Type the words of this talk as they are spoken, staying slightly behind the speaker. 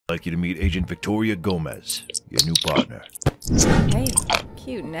I'd like you to meet Agent Victoria Gomez, your new partner. Hey,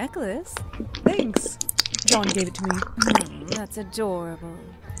 cute necklace. Thanks. John gave it to me. That's adorable.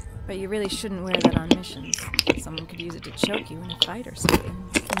 But you really shouldn't wear that on missions. Someone could use it to choke you in a fight or something.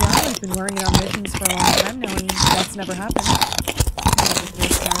 Yeah, I've been wearing it on missions for a long time now, and that's never happened.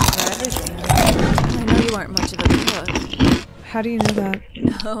 This time for everything. I know you aren't much of a cook. How do you know that?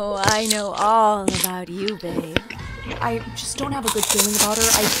 Oh, I know all about you, babe. I just don't have a good feeling about her.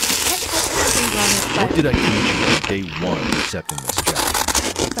 I can't help thinking on it, What but did I teach you on day one of accepting this job?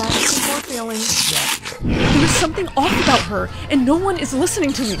 that's some more feelings. Exactly. There's something off about her, and no one is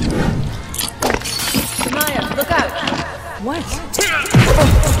listening to me. Maya, look out! What?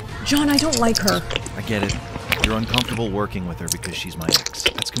 Oh, John, I don't like her. I get it. You're uncomfortable working with her because she's my ex.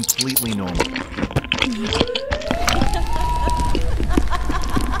 That's completely normal.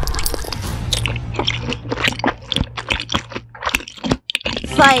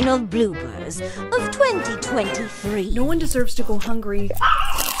 Final bloopers of 2023. No one deserves to go hungry.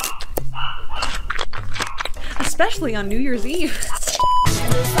 Especially on New Year's Eve.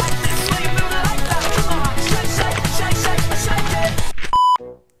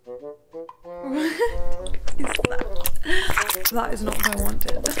 That is not what I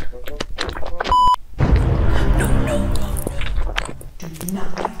wanted. No. Do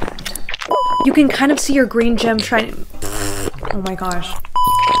not like that. You can kind of see your green gem trying. Oh my gosh.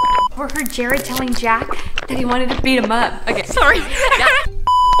 Overheard Jared telling Jack that he wanted to beat him up. Okay, sorry.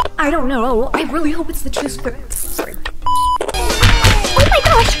 I don't know. I really hope it's the true script. Sorry. Oh my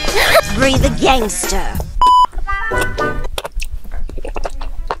gosh! Bree the gangster.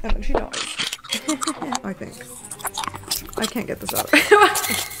 And then she dies. I think. I can't get this out.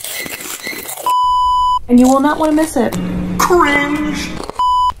 And you will not want to miss it. Cringe!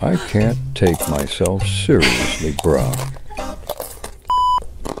 I can't take myself seriously, bro.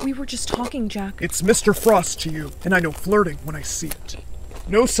 We were just talking, Jack. It's Mr. Frost to you, and I know flirting when I see it.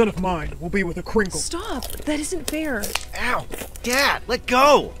 No son of mine will be with a Kringle. Stop! That isn't fair. Ow! Dad, let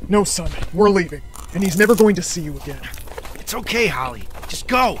go! No, son, we're leaving, and he's never going to see you again. It's okay, Holly. Just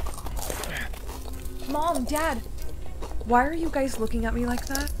go! Mom, Dad, why are you guys looking at me like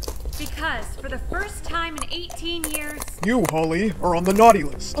that? Because for the first time in 18 years... You, Holly, are on the naughty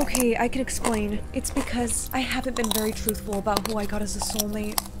list. Okay, I can explain. It's because I haven't been very truthful about who I got as a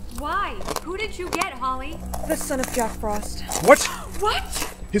soulmate. Why? Who did you get, Holly? The son of Jack Frost. What?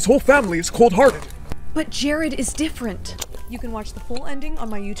 What? His whole family is cold-hearted. But Jared is different. You can watch the full ending on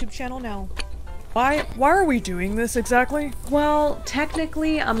my YouTube channel now. Why are we doing this exactly? Well,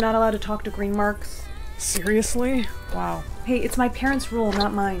 technically, I'm not allowed to talk to green marks. Seriously? Wow. Hey, it's my parents' rule,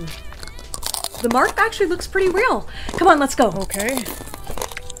 not mine. The mark actually looks pretty real. Come on, let's go. Okay.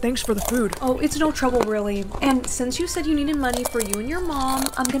 Thanks for the food. Oh, it's no trouble, really. And since you said you needed money for you and your mom,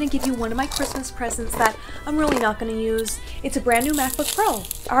 I'm gonna give you one of my Christmas presents that I'm really not gonna use. It's a brand new MacBook Pro.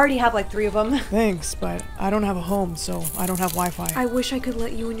 I already have like 3 of them. Thanks, but I don't have a home, so I don't have Wi-Fi. I wish I could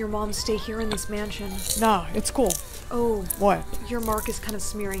let you and your mom stay here in this mansion. Nah, it's cool. Oh. What? Your mark is kind of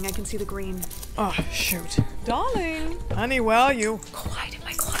smearing. I can see the green. Oh, shoot. Darling. Honey, where are you? Go hide in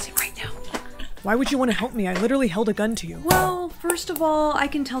my closet right now. Why would you want to help me? I literally held a gun to you. Well, first of all, I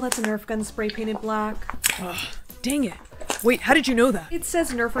can tell that's a Nerf gun spray painted black. Ugh, dang it. Wait, how did you know that? It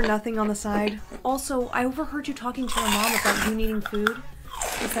says Nerf or nothing on the side. Also, I overheard you talking to your mom about you needing food.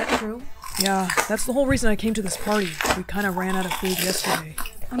 Is that true? Yeah, that's the whole reason I came to this party. We kind of ran out of food yesterday.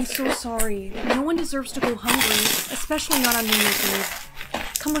 I'm so sorry. No one deserves to go hungry, especially not on New Year's Eve.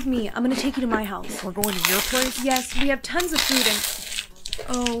 Come with me. I'm gonna take you to my house. We're going to your place? Yes, we have tons of food and...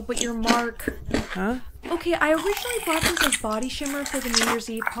 Oh, but your mark. Huh? Okay, I originally bought this as body shimmer for the New Year's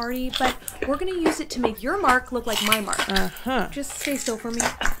Eve party, but we're gonna use it to make your mark look like my mark. Uh-huh. Just stay still for me.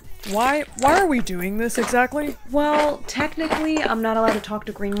 Why are we doing this exactly? Well, technically, I'm not allowed to talk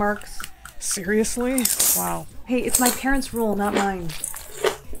to green marks. Seriously? Wow. Hey, it's my parents' rule, not mine.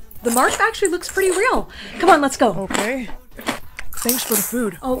 The mark actually looks pretty real. Come on, let's go. Okay. Thanks for the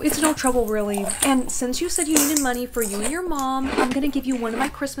food. Oh, it's no trouble, really. And since you said you needed money for you and your mom, I'm gonna give you one of my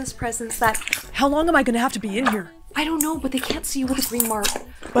Christmas presents that... How long am I gonna have to be in here? I don't know, but they can't see you with a green mark.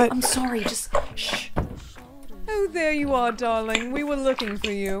 But... I'm sorry, just... Shh. Oh, there you are, darling. We were looking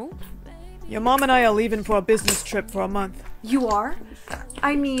for you. Your mom and I are leaving for a business trip for a month. You are?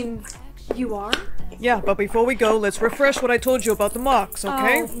 I mean, you are? Yeah, but before we go, let's refresh what I told you about the marks,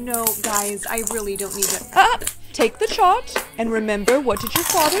 okay? Oh, no, guys, I really don't need it. Take the chart, and remember, what did your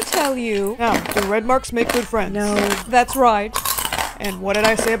father tell you? Now, do red marks make good friends? No. That's right. And what did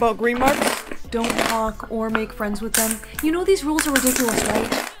I say about green marks? Don't talk or make friends with them. You know these rules are ridiculous,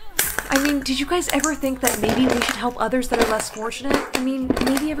 right? I mean, did you guys ever think that maybe we should help others that are less fortunate? I mean,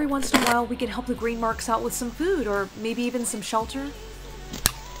 maybe every once in a while we could help the green marks out with some food, or maybe even some shelter?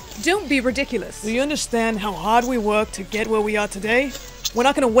 Don't be ridiculous. Do you understand how hard we worked to get where we are today? We're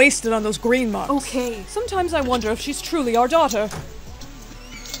not gonna waste it on those green marks. Okay, sometimes I wonder if she's truly our daughter.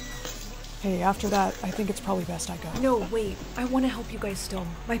 Hey, after that, I think it's probably best I go. No, wait. I want to help you guys still.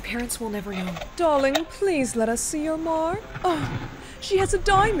 My parents will never know. Darling, please let us see your mark. Oh, she has a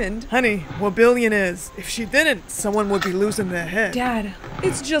diamond. Honey, we're billionaires. If she didn't, someone would be losing their head. Dad,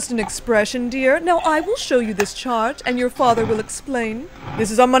 it's just an expression, dear. Now I will show you this chart, and your father will explain. This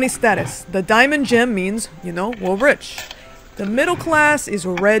is our money status. The diamond gem means, you know, we're rich. The middle class is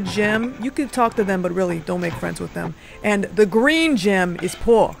a red gem. You can talk to them, but really, don't make friends with them. And the green gem is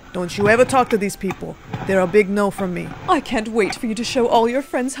poor. Don't you ever talk to these people. They're a big no from me. I can't wait for you to show all your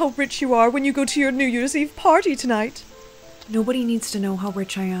friends how rich you are when you go to your New Year's Eve party tonight. Nobody needs to know how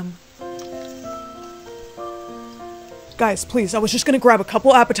rich I am. Guys, please, I was just gonna grab a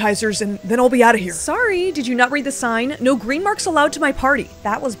couple appetizers and then I'll be out of here. Sorry, did you not read the sign? No green marks allowed to my party.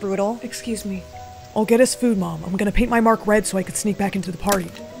 That was brutal. Excuse me. I'll get us food, Mom. I'm gonna paint my mark red so I can sneak back into the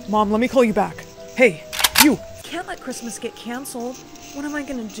party. Mom, let me call you back. Hey, you! Can't let Christmas get canceled. What am I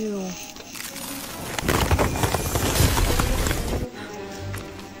gonna do?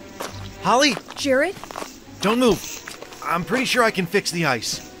 Holly, Jared? don't move. I'm pretty sure I can fix the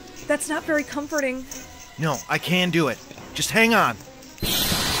ice. That's not very comforting. No, I can do it. Just hang on.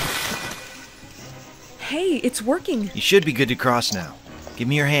 Hey, it's working. You should be good to cross now. Give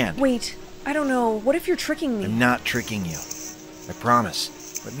me your hand. Wait, I don't know. What if you're tricking me? I'm not tricking you. I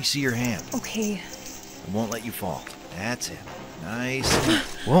promise. Let me see your hand. Okay. I won't let you fall. That's it. Nice.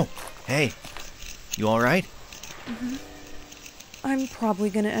 Whoa. Hey. You alright? Mm-hmm. I'm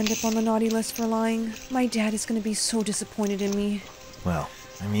probably gonna end up on the naughty list for lying. My dad is gonna be so disappointed in me. Well,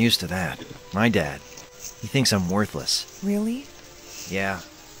 I'm used to that. My dad. He thinks I'm worthless. Really? Yeah.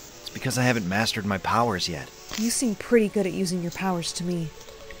 It's because I haven't mastered my powers yet. You seem pretty good at using your powers to me.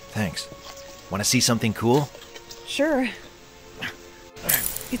 Thanks. Want to see something cool? Sure.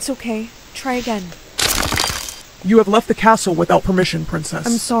 It's okay. Try again. You have left the castle without permission, Princess.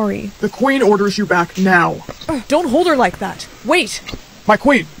 I'm sorry. The Queen orders you back now. Don't hold her like that. Wait! My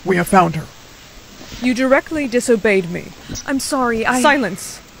Queen, we have found her. You directly disobeyed me. I'm sorry,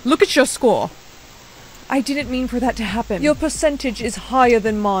 Silence! Look at your score. I didn't mean for that to happen. Your percentage is higher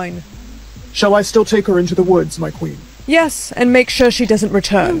than mine. Shall I still take her into the woods, my Queen? Yes, and make sure she doesn't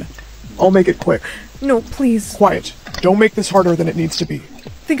return. I'll make it quick. No, please. Quiet. Don't make this harder than it needs to be.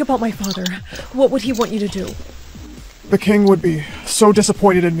 Think about my father. What would he want you to do? The king would be so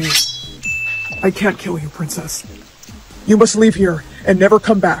disappointed in me. I can't kill you, Princess. You must leave here and never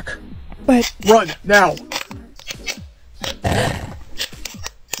come back. But... Run, now!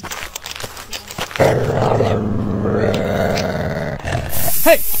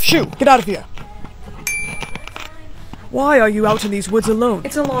 Hey, shoo! Get out of here! Why are you out in these woods alone?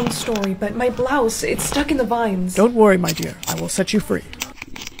 It's a long story, but my blouse, it's stuck in the vines. Don't worry, my dear. I will set you free.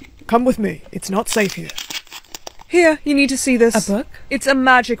 Come with me. It's not safe here. Here, you need to see this. A book? It's a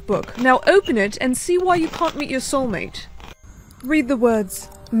magic book. Now open it and see why you can't meet your soulmate. Read the words.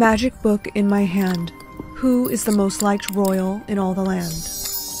 Magic book in my hand. Who is the most liked royal in all the land?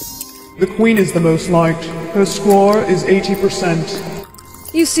 The Queen is the most liked. Her score is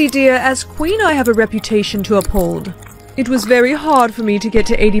 80%. You see, dear, as queen I have a reputation to uphold. It was very hard for me to get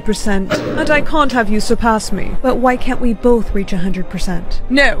to 80%, and I can't have you surpass me. But why can't we both reach 100%?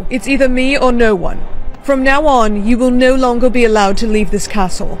 No, it's either me or no one. From now on, you will no longer be allowed to leave this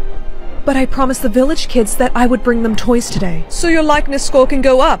castle. But I promised the village kids that I would bring them toys today. So your likeness score can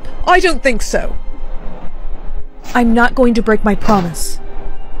go up. I don't think so. I'm not going to break my promise.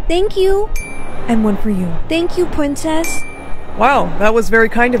 Thank you. And one for you. Thank you, Princess. Wow, that was very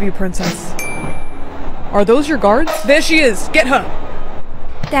kind of you, Princess. Are those your guards? There she is! Get her!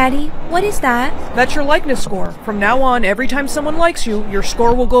 Daddy, what is that? That's your likeness score. From now on, every time someone likes you, your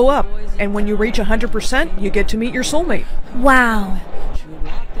score will go up. And when you reach 100%, you get to meet your soulmate. Wow.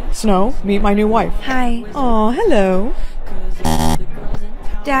 Snow, meet my new wife. Hi. Aw, hello.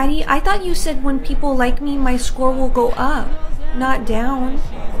 Daddy, I thought you said when people like me, my score will go up, not down.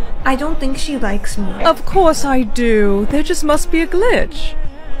 I don't think she likes me. Of course I do. There just must be a glitch.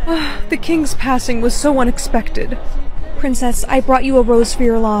 The king's passing was so unexpected. Princess, I brought you a rose for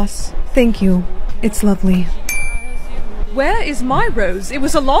your loss. Thank you. It's lovely. Where is my rose? It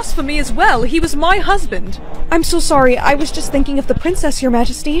was a loss for me as well. He was my husband. I'm so sorry. I was just thinking of the princess, Your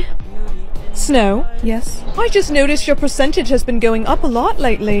Majesty. Snow? Yes? I just noticed your percentage has been going up a lot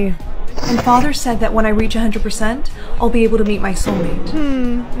lately. And Father said that when I reach 100%, I'll be able to meet my soulmate.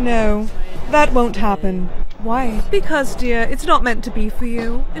 No. That won't happen. Why? Because, dear, it's not meant to be for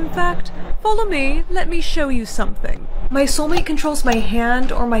you. In fact, follow me. Let me show you something. My soulmate controls my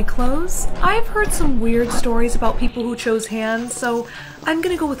hand or my clothes? I've heard some weird stories about people who chose hands, so I'm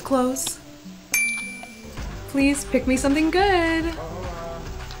gonna go with clothes. Please pick me something good.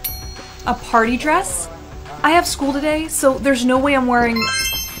 A party dress? I have school today, so there's no way I'm wearing...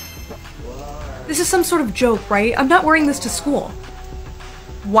 This is some sort of joke, right? I'm not wearing this to school.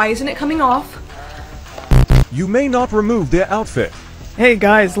 Why isn't it coming off? You may not remove their outfit. Hey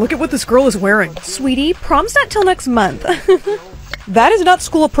guys, look at what this girl is wearing. Sweetie, prom's not till next month. That is not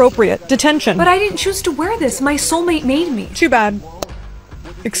school appropriate. Detention. But I didn't choose to wear this. My soulmate made me. Too bad.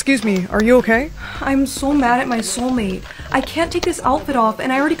 Excuse me, are you okay? I'm so mad at my soulmate. I can't take this outfit off,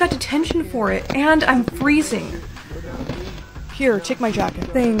 and I already got detention for it, and I'm freezing. Here, take my jacket.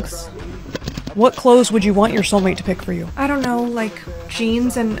 Thanks. What clothes would you want your soulmate to pick for you? I don't know, like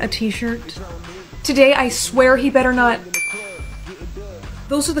jeans and a t-shirt. Today, I swear he better not...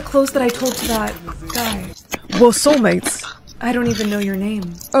 Those are the clothes that I told to that guy. Well, soulmates. I don't even know your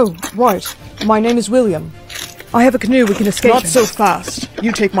name. Oh, right. My name is William. I have a canoe we can escape Not in. so fast.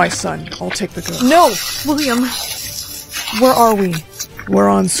 You take my son, I'll take the girl. No! William. Where are we? We're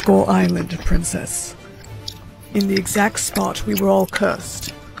on Skull Island, Princess. In the exact spot we were all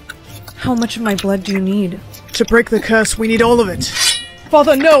cursed. How much of my blood do you need? To break the curse, we need all of it.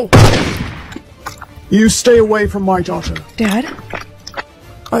 Father, no! You stay away from my daughter. Dad?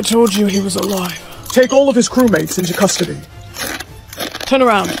 I told you he was alive. Take all of his crewmates into custody. Turn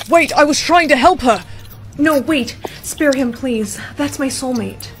around. Wait, I was trying to help her! No, wait. Spare him, please. That's my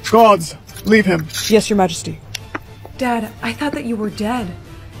soulmate. Guards, leave him. Yes, Your Majesty. Dad, I thought that you were dead.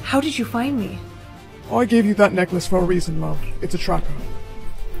 How did you find me? I gave you that necklace for a reason, love. It's a tracker.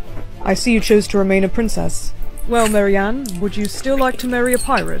 I see you chose to remain a princess. Well, Marianne, would you still like to marry a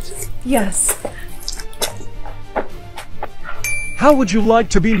pirate? Yes. How would you like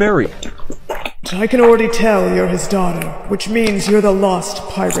to be married? I can already tell you're his daughter, which means you're the lost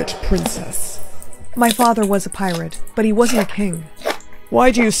pirate princess. My father was a pirate, but he wasn't a king.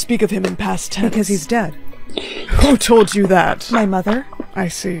 Why do you speak of him in past tense? Because he's dead. Who told you that? My mother? I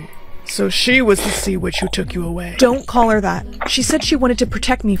see. So she was the sea witch who took you away. Don't call her that. She said she wanted to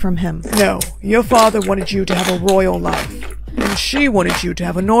protect me from him. No, your father wanted you to have a royal life. And she wanted you to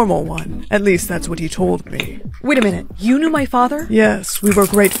have a normal one. At least that's what he told me. Wait a minute, you knew my father? Yes, we were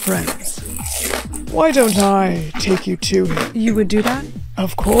great friends. Why don't I take you to him? You would do that?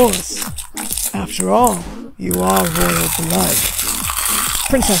 Of course. After all, you are royal blood.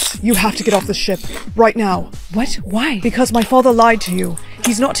 Princess, you have to get off the ship. Right now. What? Why? Because my father lied to you.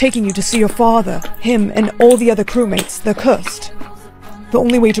 He's not taking you to see your father. Him and all the other crewmates. They're cursed. The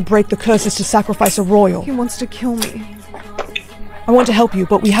only way to break the curse is to sacrifice a royal. He wants to kill me. I want to help you,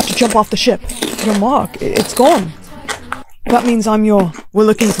 but we have to jump off the ship. Your mark, it's gone. That means I'm your... We're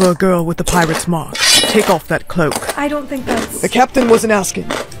looking for a girl with the pirate's mark. Take off that cloak. I don't think that's... The captain wasn't asking.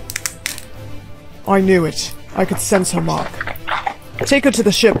 I knew it. I could sense her mark. Take her to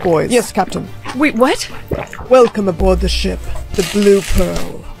the ship, boys. Yes, Captain. Wait, what? Welcome aboard the ship, the Blue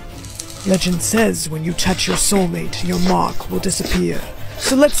Pearl. Legend says when you touch your soulmate, your mark will disappear.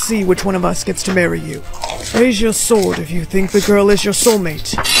 So let's see which one of us gets to marry you. Raise your sword if you think the girl is your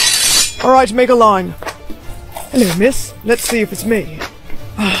soulmate. Alright, make a line. Hello, miss. Let's see if it's me.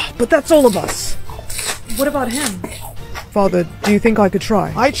 But that's all of us. What about him? Father, do you think I could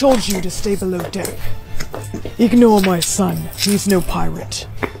try? I told you to stay below deck. Ignore my son. He's no pirate.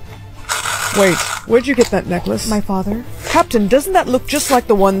 Wait, where'd you get that necklace? My father? Captain, doesn't that look just like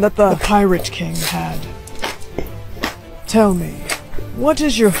the one that the Pirate King had? Tell me, what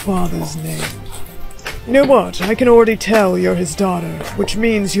is your father's name? You know what? I can already tell you're his daughter, which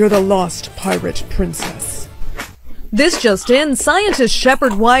means you're the lost pirate princess. This just in, scientist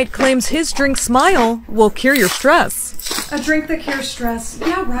Shepard White claims his drink Smile will cure your stress. A drink that cures stress.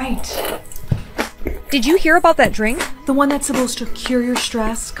 Yeah, right. Did you hear about that drink? The one that's supposed to cure your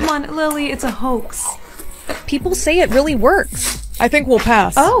stress? Come on, Lily, it's a hoax. People say it really works. I think we'll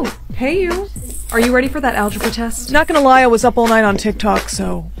pass. Oh, hey you. Are you ready for that algebra test? Not gonna lie, I was up all night on TikTok,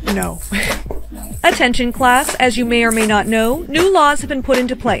 so no. Attention class, as you may or may not know, new laws have been put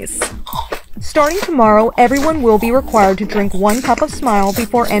into place. Starting tomorrow, everyone will be required to drink 1 cup of Smile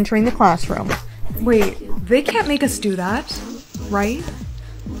before entering the classroom. Wait, they can't make us do that, right?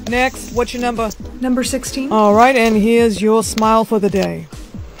 Next, what's your number? Number 16? Alright, and here's your Smile for the day.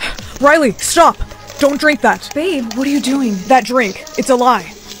 Riley, stop! Don't drink that! Babe, what are you doing? That drink, it's a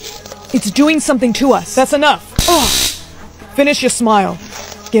lie. It's doing something to us. That's enough. Oh. Finish your Smile.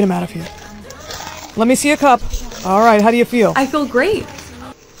 Get him out of here. Let me see a cup. Alright, how do you feel? I feel great.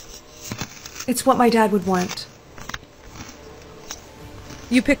 It's what my dad would want.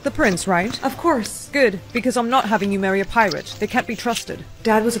 You picked the prince, right? Of course. Good, because I'm not having you marry a pirate. They can't be trusted.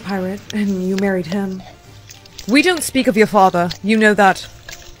 Dad was a pirate, and you married him. We don't speak of your father. You know that.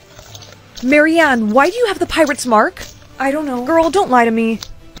 Marianne, why do you have the pirate's mark? I don't know. Girl, don't lie to me.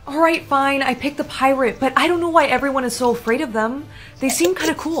 Alright, fine, I picked the pirate, but I don't know why everyone is so afraid of them. They seem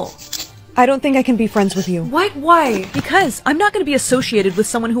kinda cool. I don't think I can be friends with you. What? Why? Because I'm not going to be associated with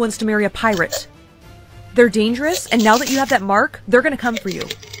someone who wants to marry a pirate. They're dangerous, and now that you have that mark, they're going to come for you.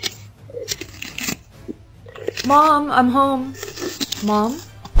 Mom, I'm home. Mom?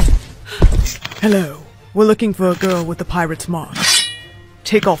 Hello. We're looking for a girl with the pirate's mark.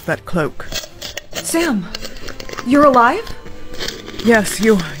 Take off that cloak. Sam, you're alive? Yes,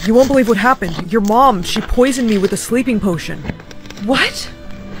 you won't believe what happened. Your mom, she poisoned me with a sleeping potion. What?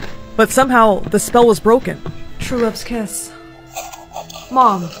 But somehow, the spell was broken. True love's kiss.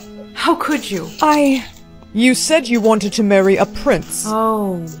 Mom, how could you? You said you wanted to marry a prince.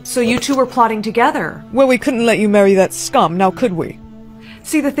 Oh, so you two were plotting together. Well, we couldn't let you marry that scum, now could we?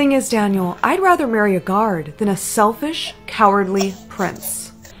 See, the thing is, Daniel, I'd rather marry a guard than a selfish, cowardly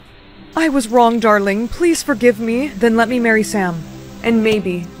prince. I was wrong, darling. Please forgive me. Then let me marry Sam. And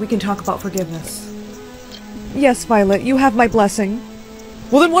maybe we can talk about forgiveness. Yes, Violet, you have my blessing.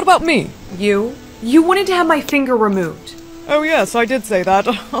 Well, then what about me? You? You wanted to have my finger removed. Oh yes, I did say that.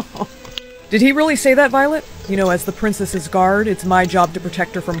 Did he really say that, Violet? You know, as the princess's guard, it's my job to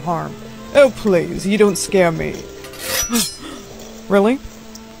protect her from harm. Oh please, you don't scare me. Really?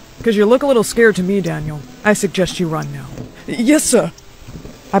 Because you look a little scared to me, Daniel. I suggest you run now. Yes, sir.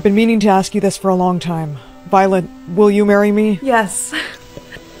 I've been meaning to ask you this for a long time. Violet, will you marry me? Yes.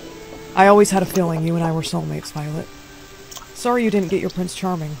 I always had a feeling you and I were soulmates, Violet. Sorry you didn't get your Prince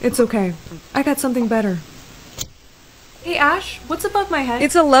Charming. It's okay. I got something better. Hey, Ash, what's above my head?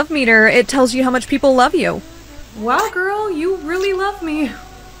 It's a love meter. It tells you how much people love you. Wow, girl, you really love me.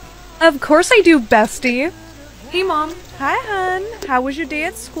 Of course I do, bestie. Hey, Mom. Hi, hun. How was your day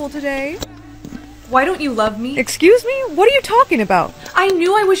at school today? Why don't you love me? Excuse me? What are you talking about? I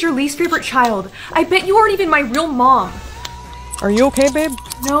knew I was your least favorite child. I bet you aren't even my real mom. Are you okay, babe?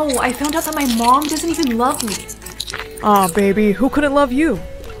 No, I found out that my mom doesn't even love me. Aw, baby, who couldn't love you?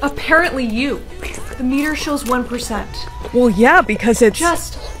 Apparently you. The meter shows 1%. Well, yeah, because it's—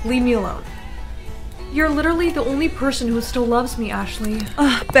 Just leave me alone. You're literally the only person who still loves me, Ashley.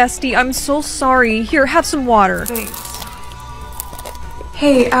 Bestie, I'm so sorry. Here, have some water. Thanks.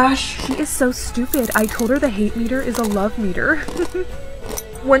 Hey, Ash. She is so stupid. I told her the hate meter is a love meter.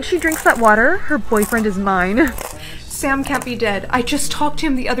 When she drinks that water, her boyfriend is mine. Sam can't be dead. I just talked to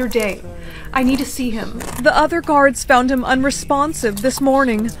him the other day. I need to see him. The other guards found him unresponsive this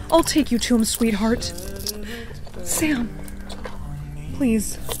morning. I'll take you to him, sweetheart. Sam,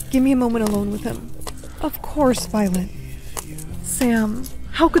 please, give me a moment alone with him. Of course, Violet. Sam,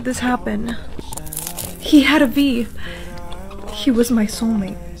 how could this happen? He had a V. He was my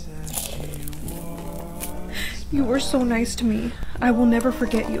soulmate. You were so nice to me. I will never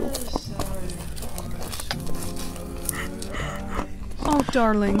forget you. Oh,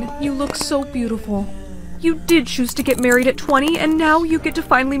 darling, you look so beautiful. You did choose to get married at 20, and now you get to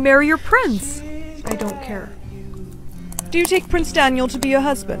finally marry your prince. I don't care. Do you take Prince Daniel to be your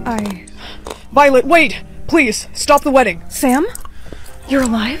husband? Violet, wait! Please, stop the wedding! Sam? You're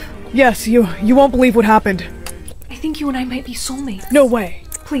alive? Yes, you won't believe what happened. I think you and I might be soulmates. No way.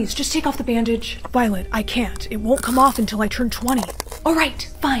 Please, just take off the bandage. Violet, I can't. It won't come off until I turn 20.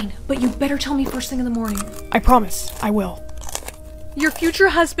 Alright, fine. But you better tell me first thing in the morning. I promise, I will. Your future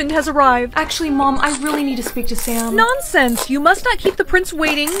husband has arrived. Actually, Mom, I really need to speak to Sam. Nonsense! You must not keep the prince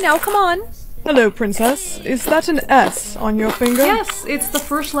waiting. Now come on. Hello, princess. Is that an S on your finger? Yes, it's the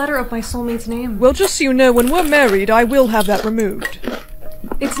first letter of my soulmate's name. Well, just so you know, when we're married, I will have that removed.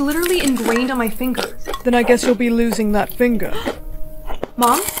 It's literally ingrained on my finger. Then I guess you'll be losing that finger.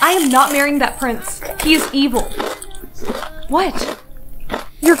 Mom, I am not marrying that prince. He is evil. What?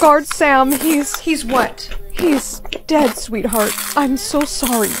 Your guard, Sam, he's what? He's dead, sweetheart. I'm so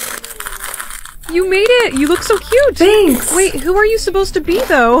sorry. You made it! You look so cute! Thanks! Wait, who are you supposed to be,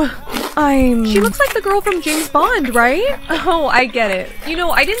 though? She looks like the girl from James Bond, right? Oh, I get it. You know,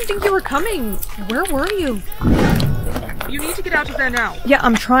 I didn't think you were coming. Where were you? You need to get out of there now. Yeah,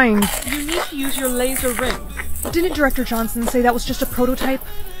 I'm trying. You need to use your laser ring. Didn't Director Johnson say that was just a prototype?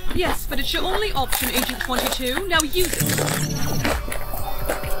 Yes, but it's your only option, Agent 22. Now use it.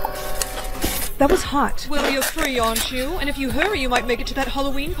 That was hot. Well, you're free, aren't you? And if you hurry, you might make it to that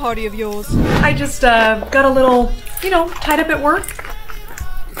Halloween party of yours. I just, got a little, tied up at work.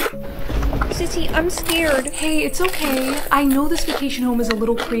 Sissy, I'm scared. Hey, it's okay. I know this vacation home is a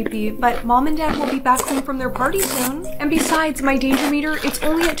little creepy, but Mom and Dad will be back home from their party soon. And besides, my danger meter, it's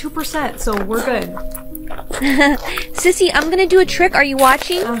only at 2%, so we're good. Sissy, I'm gonna do a trick. Are you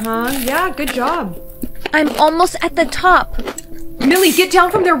watching? Uh-huh. Yeah, good job. I'm almost at the top. Millie, get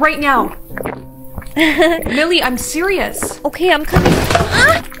down from there right now. Millie, I'm serious. Okay, I'm coming.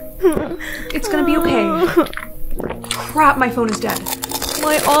 It's gonna be okay. Crap, my phone is dead.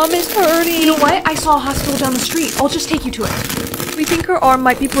 My arm is hurting. You know what? I saw a hospital down the street. I'll just take you to it. We think her arm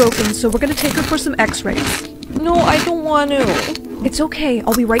might be broken, so we're gonna take her for some x-rays. No, I don't want to. It's okay.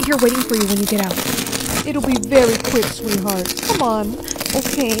 I'll be right here waiting for you when you get out. It'll be very quick, sweetheart. Come on.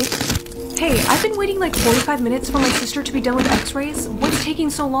 Okay. Hey, I've been waiting like 45 minutes for my sister to be done with x-rays. What's taking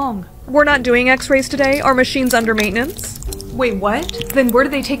so long? We're not doing x-rays today. Our machine's under maintenance. Wait, what? Then where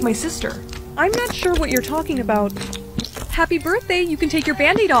do they take my sister? I'm not sure what you're talking about. Happy birthday! You can take your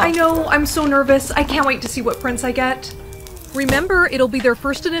band-aid off. I know, I'm so nervous. I can't wait to see what prints I get. Remember, it'll be their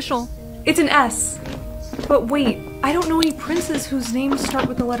first initial. It's an S. But wait, I don't know any princes whose names start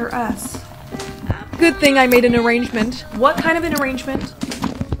with the letter S. Good thing I made an arrangement. What kind of an arrangement?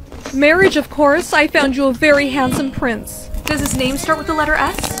 Marriage, of course. I found you a very handsome prince. Does his name start with the letter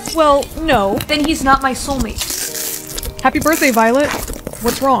S? Well, no. Then he's not my soulmate. Happy birthday, Violet.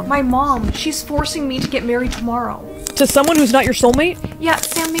 What's wrong? My mom. She's forcing me to get married tomorrow. To someone who's not your soulmate? Yeah,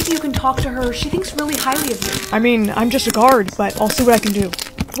 Sam, maybe you can talk to her. She thinks really highly of you. I mean, I'm just a guard, but I'll see what I can do.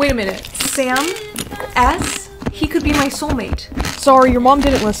 Wait a minute. Sam? S? He could be my soulmate. Sorry, your mom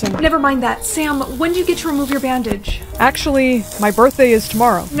didn't listen. Never mind that. Sam, when do you get to remove your bandage? Actually, my birthday is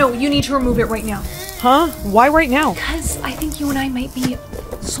tomorrow. No, you need to remove it right now. Huh? Why right now? Because I think you and I might be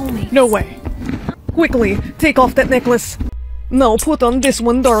soulmates. No way. Quickly, take off that necklace. Now put on this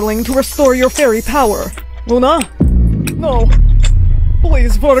one, darling, to restore your fairy power. Luna? No.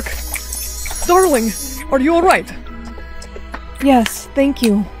 Please work. Darling, are you alright? Yes, thank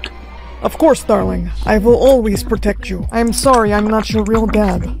you. Of course, darling. I will always protect you. I'm sorry I'm not your real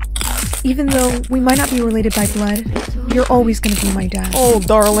dad. Even though we might not be related by blood, you're always gonna be my dad. Oh,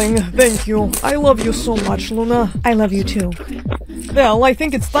 darling, thank you. I love you so much, Luna. I love you too. Well, I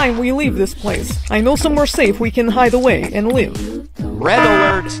think it's time we leave this place. I know somewhere safe we can hide away and live. Red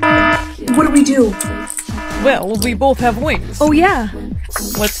alert! What do we do? Well, we both have wings. Oh yeah!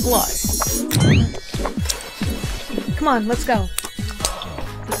 Let's fly. Come on, let's go.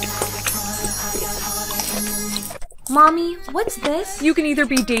 Mommy, what's this? You can either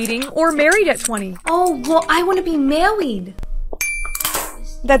be dating or married at 20. Oh, well, I want to be married.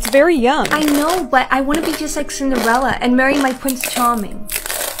 That's very young. I know, but I want to be just like Cinderella and marry my Prince Charming.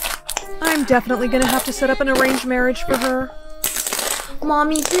 I'm definitely gonna have to set up an arranged marriage for her.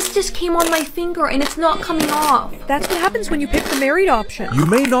 Mommy, this just came on my finger and it's not coming off. That's what happens when you pick the married option. You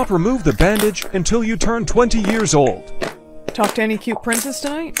may not remove the bandage until you turn 20 years old. Talk to any cute princess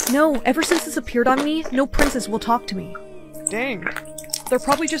tonight? No, ever since this appeared on me, no princess will talk to me. Dang. They're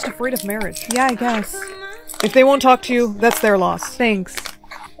probably just afraid of marriage. Yeah, I guess. If they won't talk to you, that's their loss. Thanks.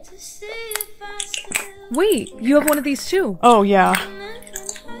 Wait, you have one of these too. Oh, yeah.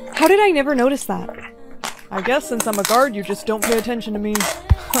 How did I never notice that? I guess since I'm a guard, you just don't pay attention to me.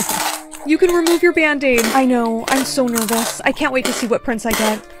 You can remove your band-aid. I know, I'm so nervous. I can't wait to see what prints I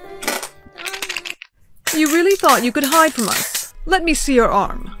get. You really thought you could hide from us? Let me see your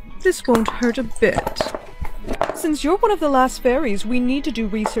arm. This won't hurt a bit. Since you're one of the last fairies, we need to do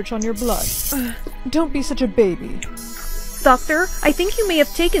research on your blood. Don't be such a baby. Doctor, I think you may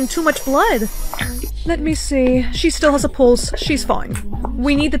have taken too much blood. Let me see. She still has a pulse. She's fine.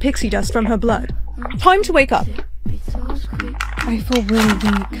 We need the pixie dust from her blood. Time to wake up. I feel really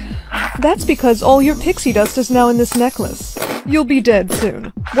weak. That's because all your pixie dust is now in this necklace. You'll be dead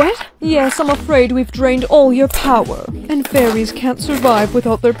soon. What? Yes, I'm afraid we've drained all your power, and fairies can't survive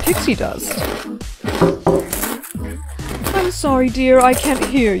without their pixie dust. I'm sorry, dear, I can't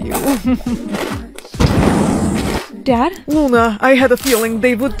hear you. Dad? Luna, I had a feeling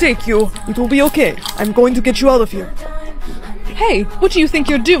they would take you. It will be okay. I'm going to get you out of here. Hey, what do you think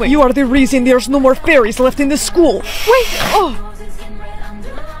you're doing? You are the reason there's no more fairies left in this school. Wait! Oh!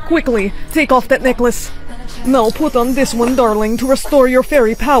 Quickly, take off that necklace. Now put on this one, darling, to restore your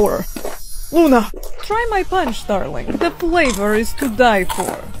fairy power. Luna, try my punch, darling. The flavor is to die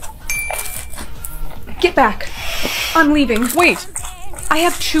for. Get back. I'm leaving. Wait! I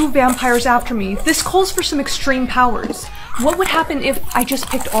have 2 vampires after me. This calls for some extreme powers. What would happen if I just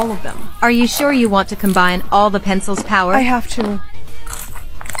picked all of them? Are you sure you want to combine all the pencil's power? I have to.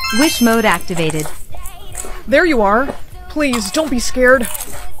 Wish mode activated. There you are. Please, don't be scared.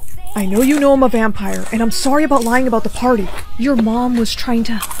 I know you know I'm a vampire, and I'm sorry about lying about the party. Your mom was trying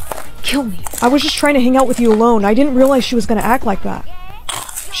to... Kill me. I was just trying to hang out with you alone. I didn't realize she was gonna act like that.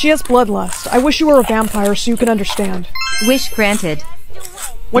 She has bloodlust. I wish you were a vampire so you could understand. Wish granted.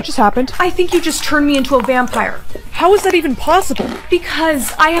 What just happened? I think you just turned me into a vampire. How is that even possible?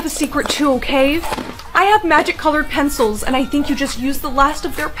 Because I have a secret too, okay? I have magic-colored pencils, and I think you just used the last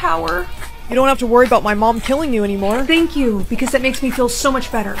of their power. You don't have to worry about my mom killing you anymore. Thank you, because that makes me feel so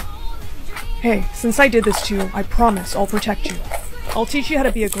much better. Hey, since I did this to you, I promise I'll protect you. I'll teach you how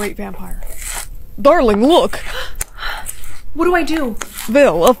to be a great vampire. Darling, look! What do I do?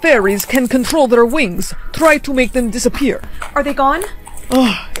 Well, fairies can control their wings. Try to make them disappear. Are they gone?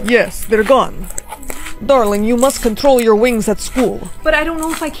 Oh, yes, they're gone. Darling, you must control your wings at school. But I don't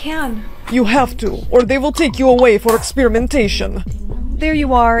know if I can. You have to, or they will take you away for experimentation. There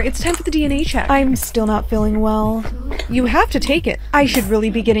you are. It's time for the DNA check. I'm still not feeling well. You have to take it. I should really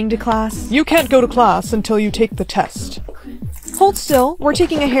be getting to class. You can't go to class until you take the test. Hold still. We're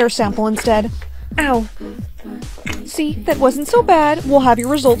taking a hair sample instead. Ow. See, that wasn't so bad. We'll have your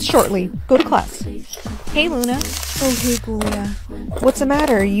results shortly. Go to class. Hey, Luna. Oh, hey, Julia. What's the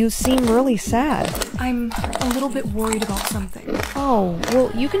matter? You seem really sad. I'm a little bit worried about something. Oh,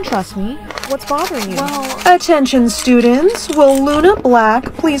 well, you can trust me. What's bothering you? Well, attention, students. Will Luna Black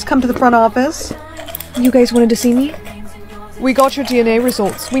please come to the front office? You guys wanted to see me? We got your DNA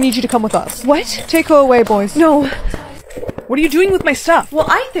results. We need you to come with us. What? Take her away, boys. No. What are you doing with my stuff? Well,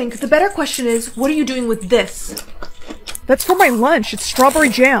 I think the better question is, what are you doing with this? That's for my lunch. It's strawberry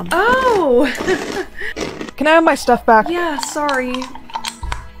jam. Oh! Can I have my stuff back? Yeah, sorry.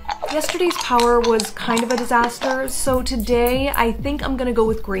 Yesterday's power was kind of a disaster, so today I think I'm gonna go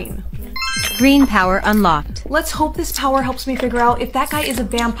with green. Green power unlocked. Let's hope this power helps me figure out if that guy is a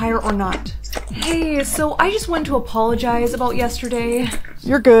vampire or not. Hey, so I just wanted to apologize about yesterday.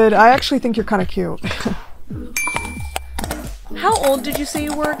 You're good. I actually think you're kind of cute. How old did you say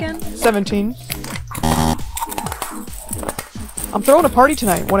you were again? 17. I'm throwing a party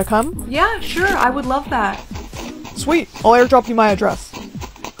tonight. Want to come? Yeah, sure. I would love that. Sweet. I'll airdrop you my address.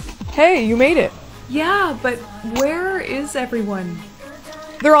 Hey, you made it. Yeah, but where is everyone?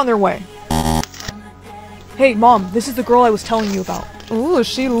 They're on their way. Hey, Mom, this is the girl I was telling you about. Ooh,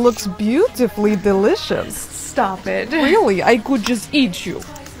 she looks beautifully delicious. Stop it. Really, I could just eat you.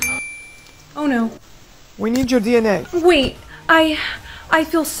 Oh no. We need your DNA. Wait, I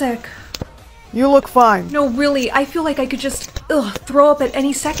feel sick. You look fine. No, really, I feel like I could just, throw up at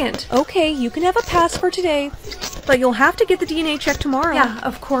any second. Okay, you can have a pass for today. But you'll have to get the DNA check tomorrow. Yeah,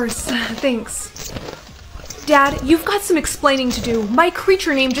 of course. Thanks. Dad, you've got some explaining to do. My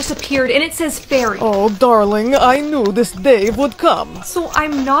creature name just appeared and it says fairy. Oh, darling, I knew this day would come. So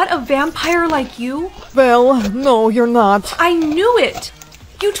I'm not a vampire like you? Well, no, you're not. I knew it!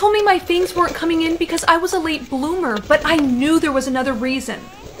 You told me my fangs weren't coming in because I was a late bloomer, but I knew there was another reason.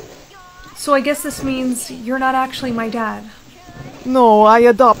 So I guess this means you're not actually my dad. No, I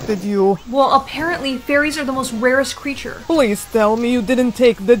adopted you. Well, apparently fairies are the most rarest creature. Please tell me you didn't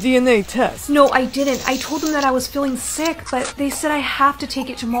take the DNA test. No, I didn't. I told them that I was feeling sick, but they said I have to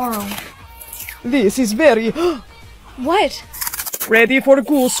take it tomorrow. This is very... What? Ready for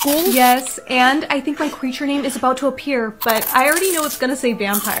ghoul school? Yes, and I think my creature name is about to appear, but I already know it's gonna say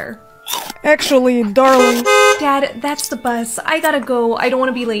vampire. Actually, darling... Dad, that's the bus. I gotta go. I don't want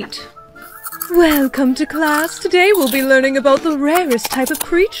to be late. Welcome to class. Today we'll be learning about the rarest type of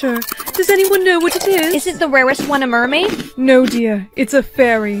creature. Does anyone know what it is? Isn't the rarest one a mermaid? No, dear. It's a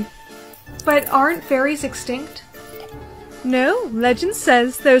fairy. But aren't fairies extinct? No, legend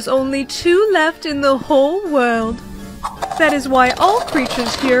says there's only 2 left in the whole world. That is why all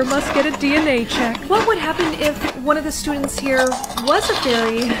creatures here must get a DNA check. What would happen if one of the students here was a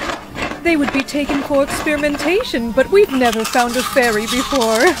fairy? They would be taken for experimentation, but we've never found a fairy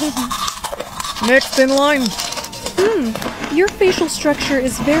before. Next in line. Your facial structure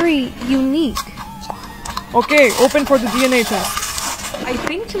is very unique. Okay, open for the DNA test. I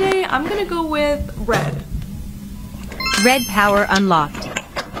think today I'm gonna go with red. Red power unlocked.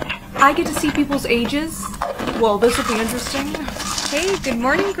 I get to see people's ages. Well, this will be interesting. Hey, good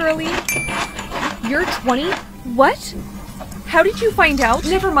morning, girlie. You're 20? What? How did you find out?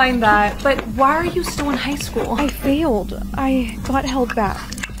 Never mind that, but why are you still in high school? I failed. I got held back.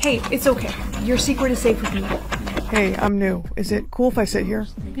 Hey, it's okay. Your secret is safe with me. Hey, I'm new. Is it cool if I sit here?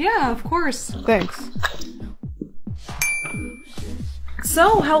 Yeah, of course. Thanks.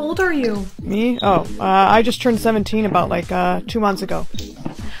 So, how old are you? Me? Oh, I just turned 17 about 2 months ago.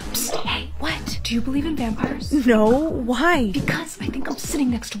 Psst, hey, what? Do you believe in vampires? No, why? Because I think I'm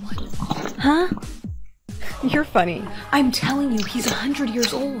sitting next to one. Huh? You're funny. I'm telling you, he's 100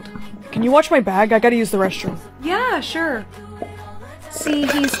 years old. Can you watch my bag? I gotta use the restroom. Yeah, sure. See,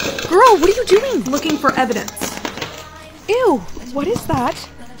 he's... Girl, what are you doing? Looking for evidence. Ew, what is that?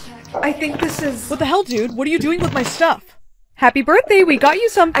 I think this is... What the hell, dude? What are you doing with my stuff? Happy birthday, we got you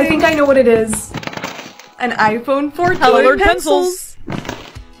something. I think I know what it is. An iPhone 14 colored pencils.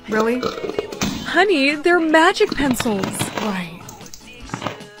 Really? Honey, they're magic pencils. Right.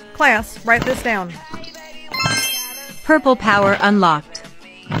 Class, write this down. Purple power unlocked.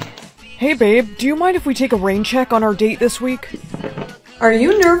 Hey babe, do you mind if we take a rain check on our date this week? Are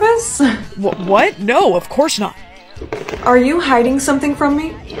you nervous? What? No, of course not. Are you hiding something from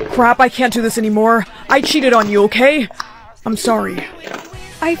me? Crap, I can't do this anymore. I cheated on you, okay? I'm sorry.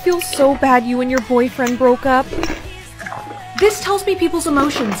 I feel so bad you and your boyfriend broke up. This tells me people's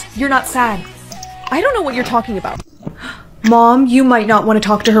emotions. You're not sad. I don't know what you're talking about. Mom, you might not want to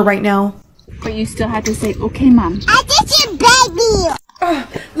talk to her right now. But you still had to say, okay, Mom. I did your baby!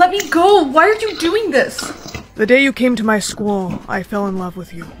 Let me go! Why are you doing this? The day you came to my school, I fell in love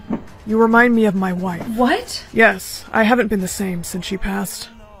with you. You remind me of my wife. What? Yes, I haven't been the same since she passed.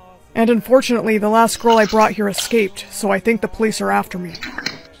 And unfortunately, the last girl I brought here escaped, so I think the police are after me.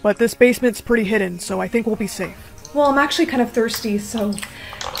 But this basement's pretty hidden, so I think we'll be safe. Well, I'm actually kind of thirsty, so...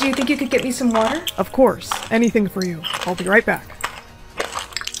 Do you think you could get me some water? Of course. Anything for you. I'll be right back.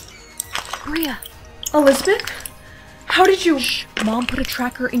 Bria. Elizabeth? How did you... Shh. Mom put a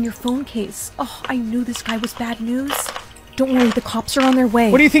tracker in your phone case. Oh, I knew this guy was bad news. Don't worry, the cops are on their way.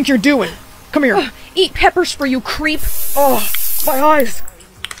 What do you think you're doing? Come here. Eat peppers for you, creep! Oh, my eyes!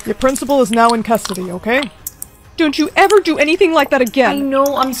 Your principal is now in custody, okay? Don't you ever do anything like that again! I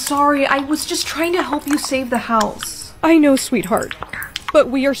know, I'm sorry. I was just trying to help you save the house. I know, sweetheart. But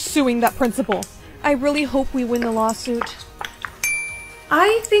we are suing that principal. I really hope we win the lawsuit.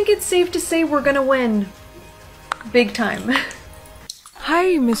 I think it's safe to say we're gonna win. Big time.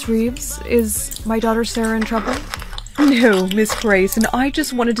 Hi, Miss Reeves. Is my daughter Sarah in trouble? No, Miss Grace, and I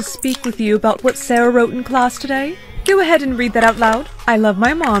just wanted to speak with you about what Sarah wrote in class today. Go ahead and read that out loud. I love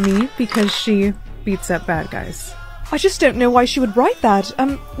my mommy because she beats up bad guys. I just don't know why she would write that.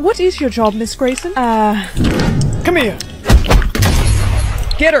 What is your job, Miss Grayson? Come here.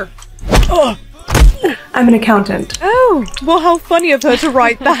 Get her. Ugh. I'm an accountant. Oh, well, how funny of her to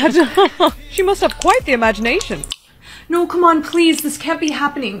write that. She must have quite the imagination. No, come on, please. This can't be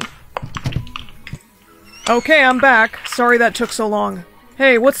happening. Okay, I'm back. Sorry that took so long.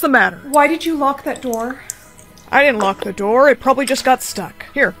 Hey, what's the matter? Why did you lock that door? I didn't lock the door. It probably just got stuck.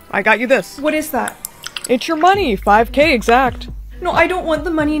 Here, I got you this. What is that? It's your money. 5K exact. No, I don't want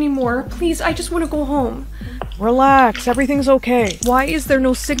the money anymore. Please, I just want to go home. Relax. Everything's okay. Why is there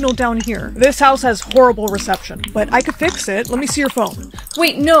no signal down here? This house has horrible reception, but I could fix it. Let me see your phone.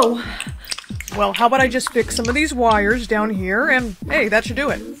 Wait, no. Well, how about I just fix some of these wires down here, and hey, that should do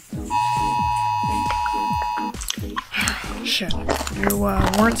it. Shit. You,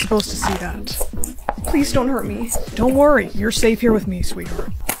 weren't supposed to see that. Please don't hurt me. Don't worry. You're safe here with me,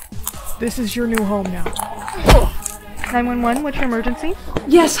 sweetheart. This is your new home now. 911, what's your emergency?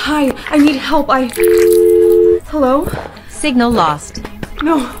 Yes, hi. I need help. Hello? Signal lost.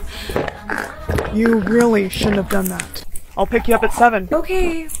 No. You really shouldn't have done that. I'll pick you up at 7.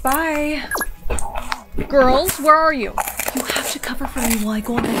 Okay, bye. Girls, where are you? You have to cover for me while I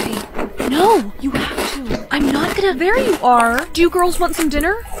go on that date. No, you have to. I'm not gonna... There you are. Do you girls want some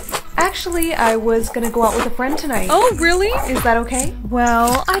dinner? Actually, I was gonna go out with a friend tonight. Oh, really? Is that okay?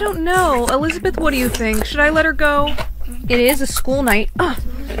 Well, I don't know. Elizabeth, what do you think? Should I let her go? It is a school night.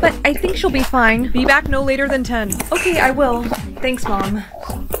 But I think she'll be fine. Be back no later than 10. Okay, I will. Thanks, Mom.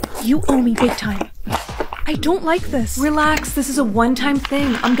 You owe me big time. I don't like this. Relax, this is a one-time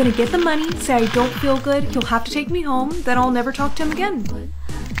thing. I'm gonna get the money, say I don't feel good, he'll have to take me home, then I'll never talk to him again.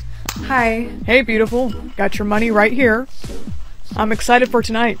 Hi. Hey, beautiful. Got your money right here. I'm excited for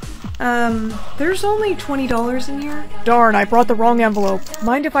tonight. There's only $20 in here. Darn, I brought the wrong envelope.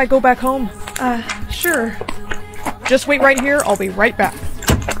 Mind if I go back home? Sure. Just wait right here, I'll be right back.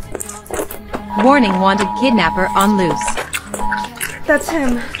 Warning, wanted kidnapper on loose. That's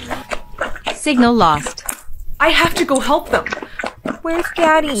him. Signal lost. I have to go help them. Where's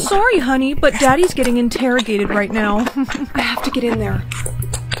Daddy? Sorry, honey, but Daddy's getting interrogated right now. I have to get in there.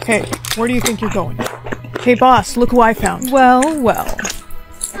 Hey, where do you think you're going? Hey, boss, look who I found. Well, well.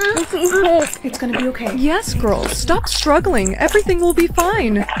 It's gonna be okay. Yes, girls, stop struggling. Everything will be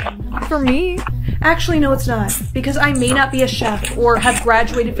fine. For me. Actually, no, it's not. Because I may not be a chef or have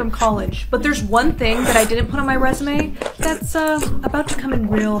graduated from college, but there's one thing that I didn't put on my resume that's, about to come in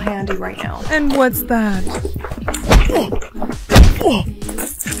real handy right now. And what's that?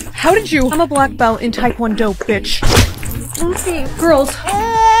 How did you? I'm a black belt in Taekwondo, bitch. Okay, girls.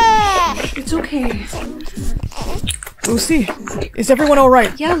 It's okay. Lucy, is everyone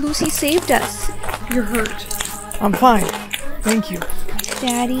alright? Yeah, Lucy saved us. You're hurt. I'm fine. Thank you.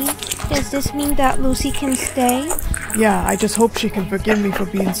 Daddy, does this mean that Lucy can stay? Yeah, I just hope she can forgive me for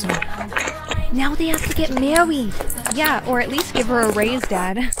being so. Now they have to get married. Yeah, or at least give her a raise,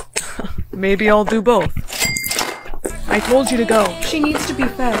 Dad. Maybe I'll do both. I told you to go. She needs to be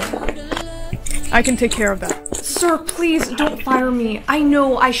fed. I can take care of that. Sir, please don't fire me. I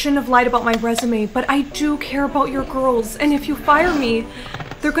know I shouldn't have lied about my resume, but I do care about your girls, and if you fire me,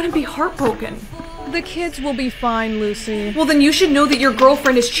 they're gonna be heartbroken. The kids will be fine, Lucy. Well, then you should know that your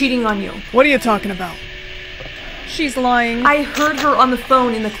girlfriend is cheating on you. What are you talking about? She's lying. I heard her on the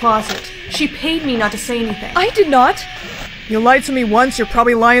phone in the closet. She paid me not to say anything. I did not. You lied to me once, you're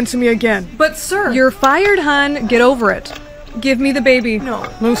probably lying to me again. But sir... You're fired, hun. Get over it. Give me the baby. No.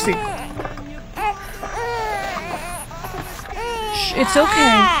 Lucy. Shh, it's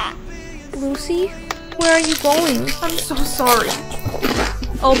okay. Lucy, where are you going? I'm so sorry.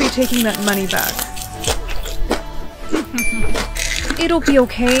 I'll be taking that money back. It'll be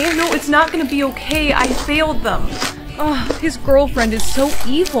okay. No, it's not gonna be okay. I failed them. Oh, his girlfriend is so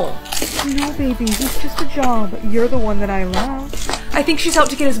evil. No, baby, it's just a job. You're the one that I love. I think she's out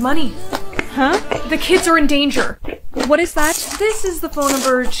to get his money. Huh? The kids are in danger. What is that? This is the phone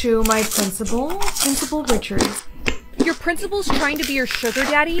number to my principal, Principal Richards. Your principal's trying to be your sugar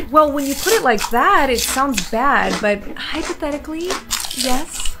daddy? Well, when you put it like that, it sounds bad, but hypothetically,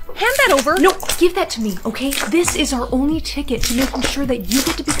 yes. Hand that over. No, give that to me, okay? This is our only ticket to making sure that you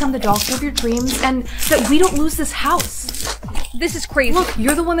get to become the doctor of your dreams and that we don't lose this house. This is crazy. Look,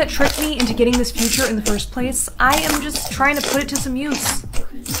 you're the one that tricked me into getting this future in the first place. I am just trying to put it to some use.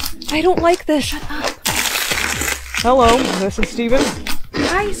 I don't like this. Shut up. Hello, this is Steven.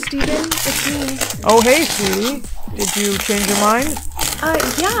 Hi, Steven. It's me. Oh, hey, sweetie. Did you change your mind?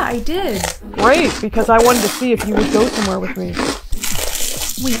 Yeah, I did. Great, because I wanted to see if you would go somewhere with me.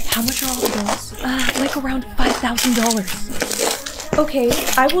 Wait, how much are all the bills? Like around $5,000. Okay,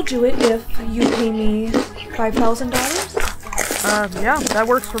 I will do it if you pay me $5,000. Yeah, that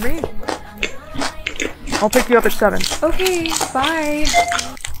works for me. I'll pick you up at 7. Okay, bye.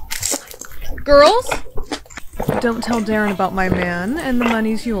 Girls? Don't tell Darren about my man, and the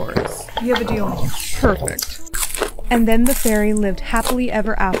money's yours. You have a deal. Perfect. And then the fairy lived happily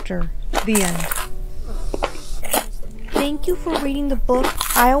ever after. The end. Thank you for reading the book.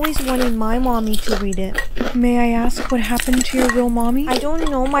 I always wanted my mommy to read it. May I ask what happened to your real mommy? I don't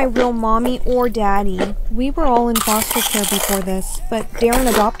know my real mommy or daddy. We were all in foster care before this, but Darren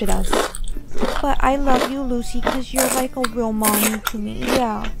adopted us. But I love you, Lucy, because you're like a real mommy to me.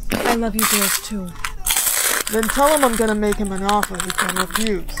 Yeah. I love you girls too. Then tell him I'm gonna make him an offer he can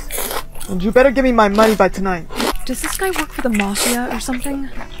refuse. And you better give me my money by tonight. Does this guy work for the mafia or something?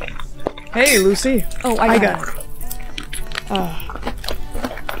 Hey, Lucy. Oh, I got it.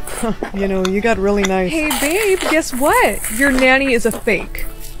 You know, you got really nice. Hey babe, guess what? Your nanny is a fake.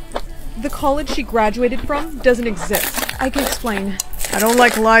 The college she graduated from doesn't exist. I can explain. I don't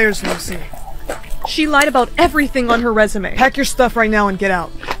like liars, Lucy. She lied about everything on her resume. Pack your stuff right now and get out.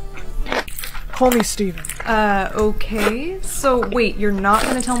 Call me Steven. Okay. So, wait, you're not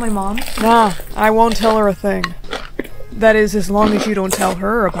gonna tell my mom? Nah, I won't tell her a thing. That is, as long as you don't tell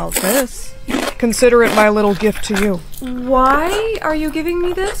her about this. Consider it my little gift to you. Why are you giving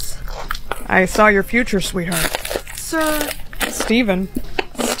me this? I saw your future, sweetheart. Sir... Steven.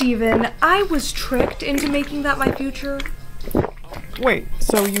 Steven, I was tricked into making that my future. Wait,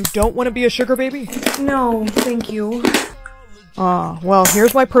 so you don't want to be a sugar baby? No, thank you. Well,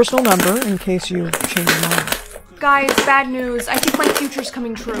 here's my personal number in case you change your mind. Guys, bad news. I think my future's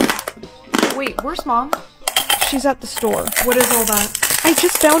coming true. Wait, where's Mom? She's at the store. What is all that? I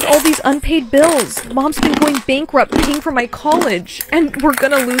just found all these unpaid bills. Mom's been going bankrupt paying for my college, and we're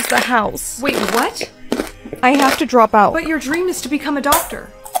gonna lose the house. Wait, what? I have to drop out. But your dream is to become a doctor.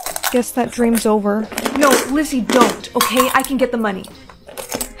 Guess that dream's over. No, Lizzie, don't, okay? I can get the money.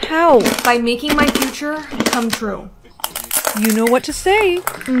 How? By making my future come true. You know what to say.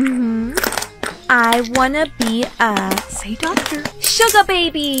 Mm-hmm. I wanna be a... Say doctor. Sugar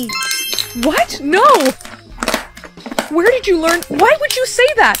baby! What? No! Where did you learn? Why would you say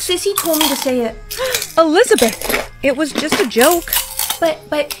that? Sissy told me to say it. Elizabeth, it was just a joke.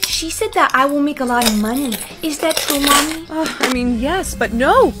 But she said that I will make a lot of money. Is that true, Mommy? I mean, yes, but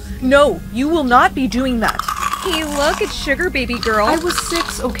no. No, you will not be doing that. Hey, look, it's Sugar Baby Girl. I was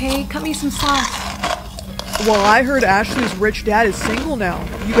 6, okay? Cut me some slack. Well, I heard Ashley's rich dad is single now.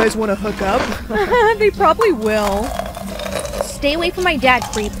 You guys want to hook up? They probably will. Stay away from my dad,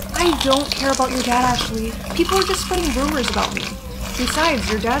 creep. I don't care about your dad, Ashley. People are just spreading rumors about me. Besides,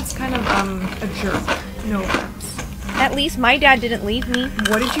 your dad's kind of, a jerk. No offense. At least my dad didn't leave me.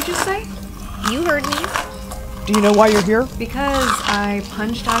 What did you just say? You heard me. Do you know why you're here? Because I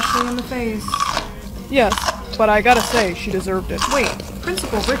punched Ashley in the face. Yes, but I gotta say, she deserved it. Wait,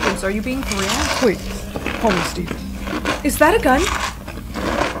 Principal Richards, are you being for real? Please, call me Steve. Is that a gun?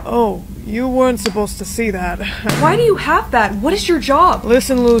 Oh, you weren't supposed to see that. Why do you have that? What is your job?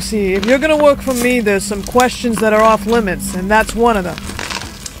 Listen, Lucy, if you're gonna work for me, there's some questions that are off limits, and that's one of them.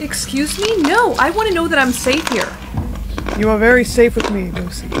 Excuse me? No, I want to know that I'm safe here. You are very safe with me,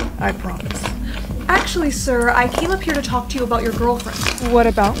 Lucy. I promise. Actually, sir, I came up here to talk to you about your girlfriend. What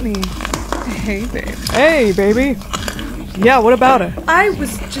about me? Hey, babe. Hey, baby. Yeah, what about her? I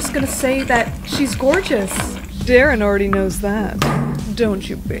was just gonna say that she's gorgeous. Darren already knows that. Don't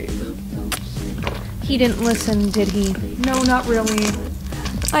you, babe? He didn't listen, did he? No, not really.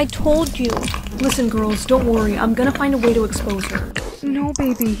 I told you. Listen, girls, don't worry. I'm gonna find a way to expose her. No,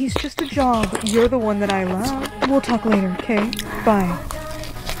 baby, he's just a job. You're the one that I love. We'll talk later, okay? Bye.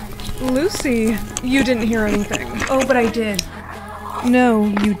 Lucy, you didn't hear anything. Oh, but I did. No,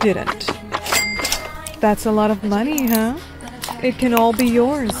 you didn't. That's a lot of money, huh? It can all be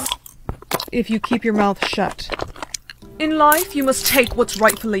yours. If you keep your mouth shut. In life, you must take what's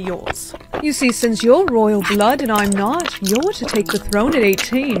rightfully yours. You see, since you're royal blood and I'm not, you're to take the throne at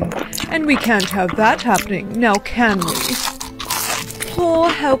 18. And we can't have that happening, now can we? Poor,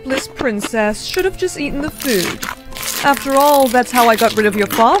 helpless princess should have just eaten the food. After all, that's how I got rid of your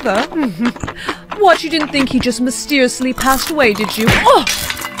father. What, you didn't think he just mysteriously passed away, did you? Oh!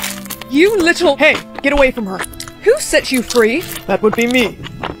 You little— Hey, get away from her. Who set you free? That would be me.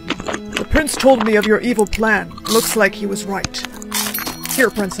 The prince told me of your evil plan. Looks like he was right.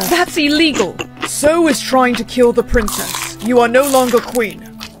 Here, princess. That's illegal. So is trying to kill the princess. You are no longer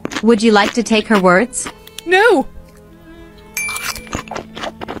queen. Would you like to take her words? No!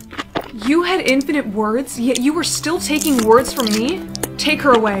 You had infinite words, yet you were still taking words from me? Take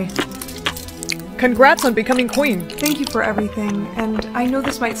her away. Congrats on becoming queen. Thank you for everything, and I know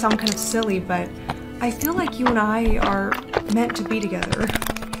this might sound kind of silly, but I feel like you and I are meant to be together.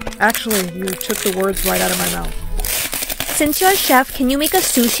 Actually, you took the words right out of my mouth. Since you're a chef, can you make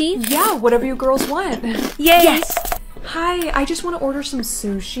us sushi? Yeah, whatever you girls want. Yay! Yes! Hi, I just want to order some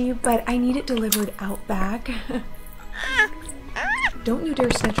sushi, but I need it delivered out back. Don't you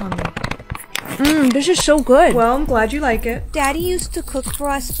dare snitch on me. This is so good. Well, I'm glad you like it. Daddy used to cook for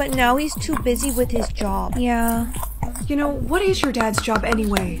us, but now he's too busy with his job. Yeah. You know, what is your dad's job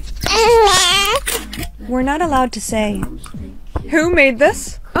anyway? We're not allowed to say. Who made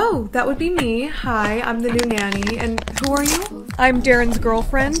this? Oh, that would be me. Hi, I'm the new nanny. And who are you? I'm Darren's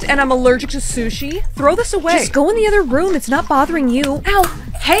girlfriend, and I'm allergic to sushi. Throw this away. Just go in the other room. It's not bothering you. Ow!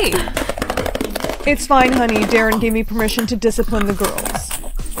 Hey! It's fine, honey. Darren gave me permission to discipline the girls.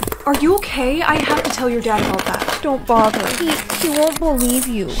 Are you okay? I have to tell your dad about that. Don't bother. He won't believe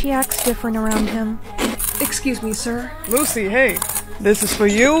you. She acts different around him. Excuse me, sir. Lucy, hey. This is for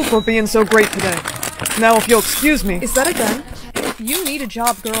you for being so great today. Now, if you'll excuse me. Is that a gun? You need a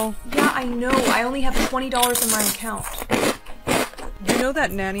job, girl. Yeah, I know. I only have $20 in my account. You know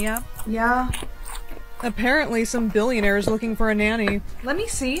that nanny app? Yeah. Apparently, some billionaire is looking for a nanny. Let me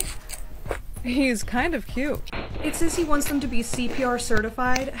see. He's kind of cute. It says he wants them to be CPR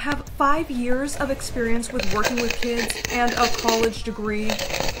certified, have 5 years of experience with working with kids, and a college degree.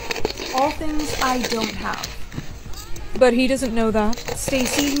 All things I don't have. But he doesn't know that.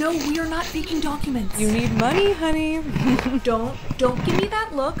 Stacy, no, we are not faking documents. You need money, honey. Don't give me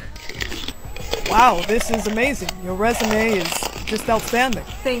that look. Wow, this is amazing. Your resume is just outstanding.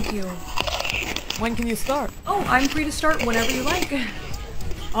 Thank you. When can you start? Oh, I'm free to start whenever you like.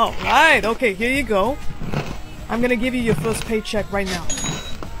 All right, okay, here you go. I'm gonna give you your first paycheck right now.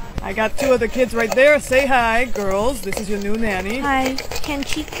 I got 2 other kids right there. Say hi, girls. This is your new nanny. Hi. Can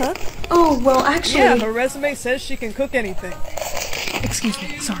she cook? Oh, well, actually... Yeah, her resume says she can cook anything. Excuse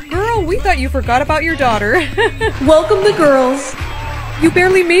me, sorry. Girl, we thought you forgot about your daughter. Welcome the girls. You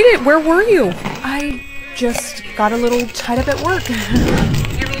barely made it. Where were you? I just got a little tied up at work.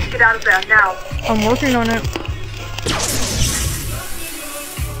 You need to get out of there now. I'm working on it.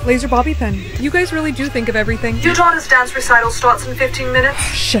 Laser bobby pin. You guys really do think of everything. Your daughter's dance recital starts in 15 minutes.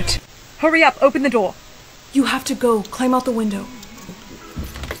 Shit. Hurry up, open the door. You have to go. Climb out the window.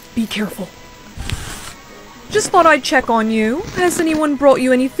 Be careful. Just thought I'd check on you. Has anyone brought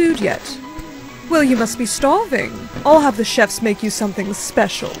you any food yet? Well, you must be starving. I'll have the chefs make you something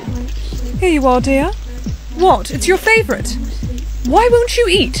special. Here you are, dear. What? It's your favorite. Why won't you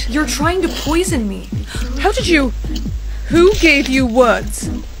eat? You're trying to poison me. How did you... Who gave you words?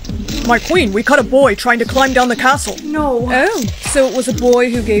 My queen, we caught a boy trying to climb down the castle. No. Oh, so it was a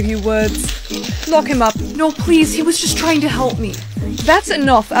boy who gave you words. Lock him up. No, please, he was just trying to help me. That's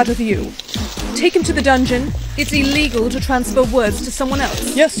enough out of you. Take him to the dungeon. It's illegal to transfer words to someone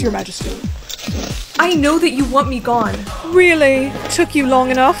else. Yes, Your Majesty. I know that you want me gone. Really? Took you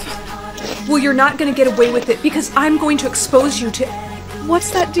long enough? Well, you're not gonna get away with it because I'm going to expose you to...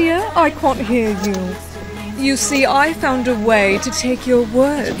 What's that, dear? I can't hear you. You see, I found a way to take your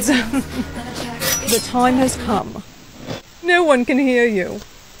words. The time has come. No one can hear you.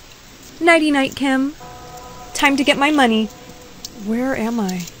 Nighty-night, Kim. Time to get my money. Where am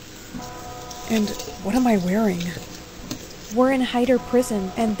I? And what am I wearing? We're in Hyder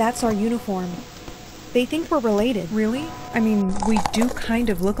prison, and that's our uniform. They think we're related. Really? I mean, we do kind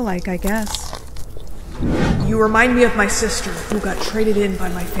of look alike, I guess. You remind me of my sister, who got traded in by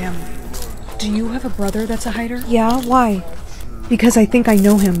my family. Do you have a brother that's a Hyder? Yeah, why? Because I think I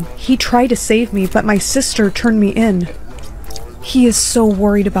know him. He tried to save me, but my sister turned me in. He is so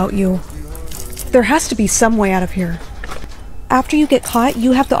worried about you. There has to be some way out of here. After you get caught,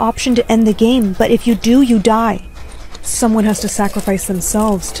 you have the option to end the game, but if you do, you die. Someone has to sacrifice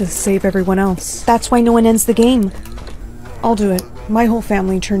themselves to save everyone else. That's why no one ends the game. I'll do it. My whole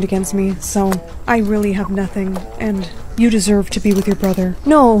family turned against me, so I really have nothing, and you deserve to be with your brother.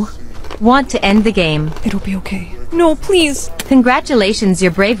 No. Want to end the game? It'll be okay. No, please. Congratulations,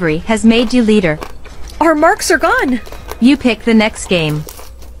 your bravery has made you leader. Our marks are gone! You pick the next game.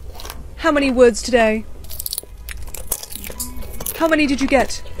 How many words today? How many did you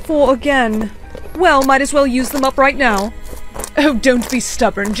get? 4 again. Well, might as well use them up right now. Oh, don't be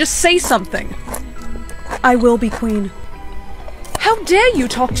stubborn. Just say something. I will be queen. How dare you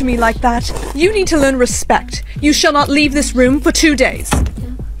talk to me like that? You need to learn respect. You shall not leave this room for 2 days.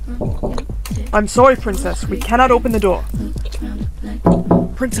 I'm sorry, Princess. We cannot open the door.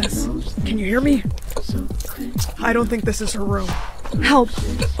 Princess, can you hear me? I don't think this is her room. Help!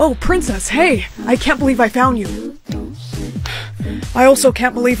 Oh, Princess, hey! I can't believe I found you. I also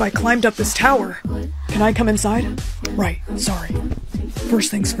can't believe I climbed up this tower. Can I come inside? Right, sorry. First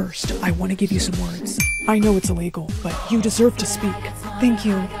things first, I want to give you some words. I know it's illegal, but you deserve to speak. Thank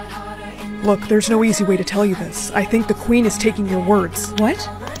you. Look, there's no easy way to tell you this. I think the Queen is taking your words. What?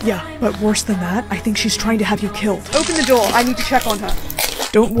 Yeah, but worse than that, I think she's trying to have you killed. Open the door, I need to check on her.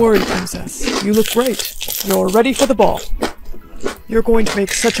 Don't worry, Princess. You look great. You're ready for the ball. You're going to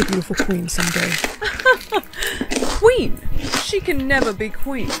make such a beautiful queen someday. Queen? She can never be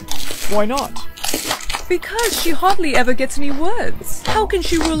queen. Why not? Because she hardly ever gets any words. How can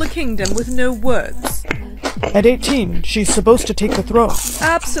she rule a kingdom with no words? At 18, she's supposed to take the throne.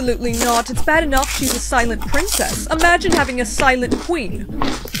 Absolutely not. It's bad enough she's a silent princess. Imagine having a silent queen.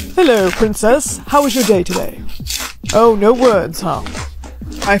 Hello, princess. How was your day today? Oh, no words, huh?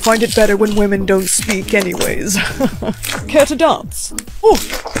 I find it better when women don't speak anyways. Care to dance? Oh,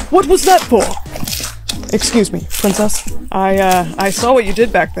 what was that for? Excuse me, princess. I saw what you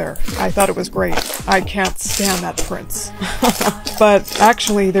did back there. I thought it was great. I can't stand that prince. But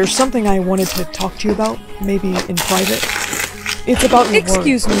actually, there's something I wanted to talk to you about, maybe in private. It's about your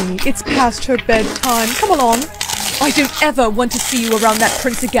Excuse me, it's past her bedtime. Come along. I don't ever want to see you around that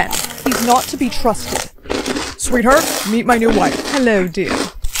prince again. He's not to be trusted. Sweetheart, meet my new wife. Hello, dear.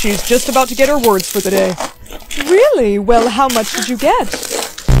 She's just about to get her words for the day. Really? Well, how much did you get?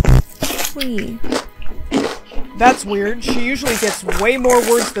 3. That's weird. She usually gets way more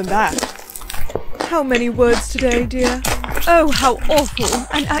words than that. How many words today, dear? Oh, how awful.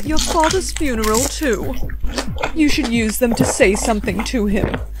 And at your father's funeral, too. You should use them to say something to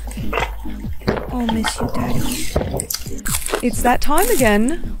him. I'll miss you, Daddy. It's that time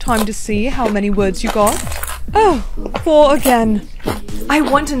again. Time to see how many words you got. Oh, 4 again. I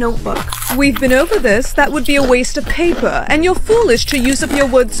want a notebook. We've been over this. That would be a waste of paper, and you're foolish to use up your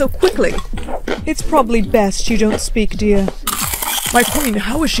words so quickly. It's probably best you don't speak, dear. My queen,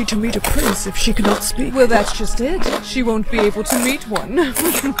 how is she to meet a prince if she cannot speak? Well, that's just it. She won't be able to meet one.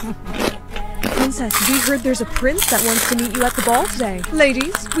 Princess, we heard there's a prince that wants to meet you at the ball today.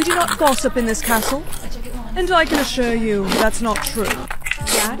 Ladies, we do not gossip in this castle. And I can assure you, that's not true.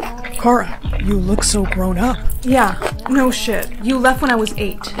 Dad? Kara, you look so grown up. Yeah, no shit. You left when I was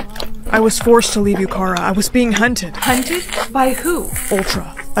 8. I was forced to leave you, Kara. I was being hunted. Hunted? By who?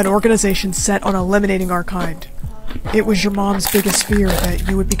 Ultra, an organization set on eliminating our kind. It was your mom's biggest fear that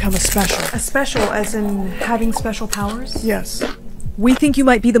you would become a special. A special as in having special powers? Yes. We think you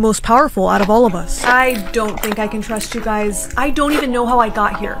might be the most powerful out of all of us. I don't think I can trust you guys. I don't even know how I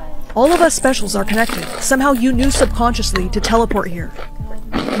got here. All of us specials are connected. Somehow you knew subconsciously to teleport here.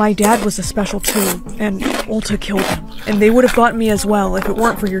 My dad was a special too, and Ulta killed him. And they would have gotten me as well if it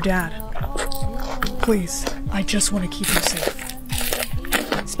weren't for your dad. Please, I just want to keep you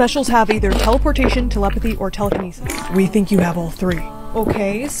safe. Specials have either teleportation, telepathy, or telekinesis. We think you have all three.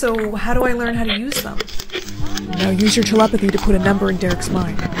 Okay, so how do I learn how to use them? Now use your telepathy to put a number in Derek's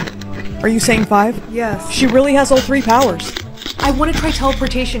mind. Are you saying 5? Yes. She really has all 3 powers. I want to try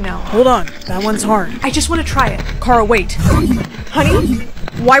teleportation now. Hold on, that one's hard. I just want to try it. Kara, wait. Honey?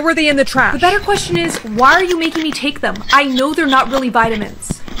 Why were they in the trash? The better question is, why are you making me take them? I know they're not really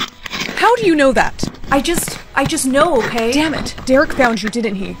vitamins. How do you know that? I just know, okay? Damn it. Derek found you,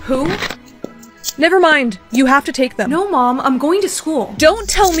 didn't he? Who? Never mind. You have to take them. No, Mom. I'm going to school. Don't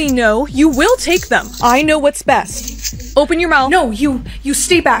tell me no. You will take them. I know what's best. Open your mouth. No, you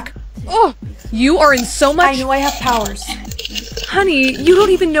stay back. Oh, you are in so much... I know I have powers. Honey, you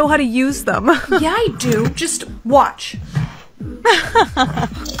don't even know how to use them. Yeah, I do. Just watch.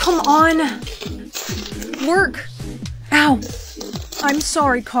 Come on. Work. Ow. I'm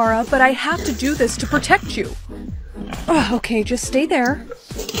sorry, Kara, but I have to do this to protect you. Okay, just stay there.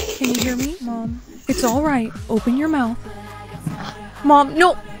 Can you hear me, Mom? It's all right. Open your mouth. Mom,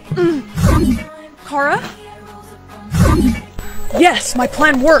 no. Kara? Yes, my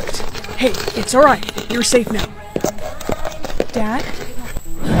plan worked. Hey, it's all right. You're safe now. Dad?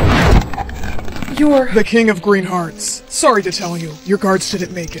 You're... The King of Green Hearts. Sorry to tell you, your guards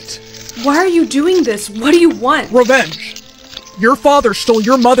didn't make it. Why are you doing this? What do you want? Revenge! Your father stole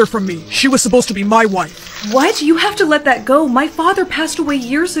your mother from me. She was supposed to be my wife. What? You have to let that go. My father passed away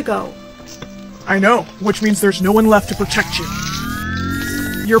years ago. I know, which means there's no one left to protect you.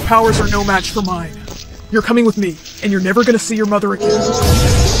 Your powers are no match for mine. You're coming with me, and you're never gonna see your mother again.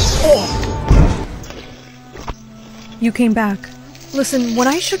 Oh. You came back. Listen, when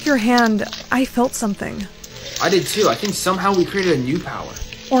I shook your hand, I felt something. I did too. I think somehow we created a new power.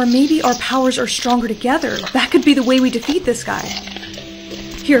 Or maybe our powers are stronger together. That could be the way we defeat this guy.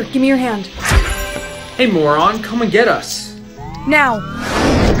 Here, give me your hand. Hey, moron, come and get us. Now!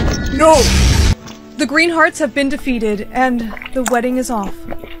 No! The Green Hearts have been defeated, and the wedding is off.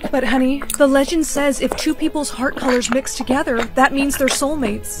 But honey, the legend says if two people's heart colors mix together, that means they're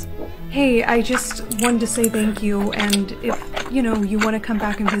soulmates. Hey, I just wanted to say thank you, and if, you want to come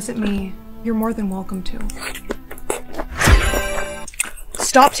back and visit me, you're more than welcome to.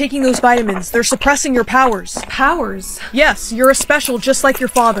 Stop taking those vitamins. They're suppressing your powers. Powers? Yes, you're a special just like your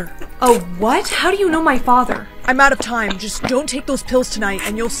father. Oh, what? How do you know my father? I'm out of time. Just don't take those pills tonight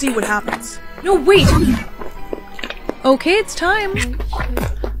and you'll see what happens. No, wait! Okay, it's time.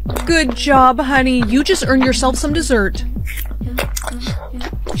 Good job, honey. You just earned yourself some dessert.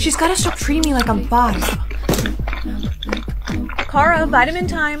 She's gotta stop treating me like I'm 5. Kara, vitamin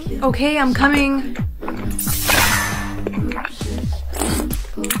time. Okay, I'm coming.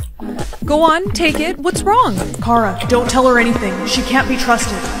 Go on, take it. What's wrong? Kara, don't tell her anything. She can't be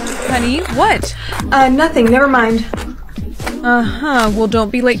trusted. Honey, what? Nothing. Never mind. Well,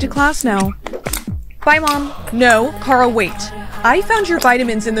 don't be late to class now. Bye, Mom. No, Kara, wait. I found your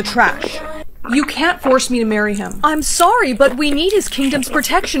vitamins in the trash. You can't force me to marry him. I'm sorry, but we need his kingdom's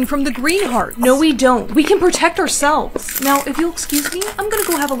protection from the Green Hearts. No, we don't. We can protect ourselves. Now, if you'll excuse me, I'm gonna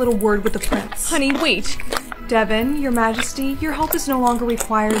go have a little word with the prince. Honey, wait. Devin, your majesty, your help is no longer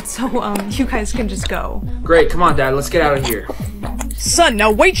required, so, you guys can just go. Great, come on, Dad, let's get out of here. Son, now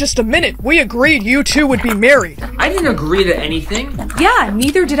wait just a minute. We agreed you two would be married. I didn't agree to anything. Yeah,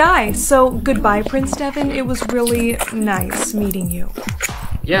 neither did I. So, goodbye, Prince Devin. It was really nice meeting you.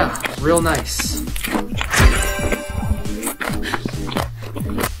 Yeah, real nice.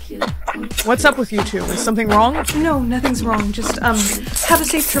 What's up with you two? Is something wrong? No, nothing's wrong. Just, have a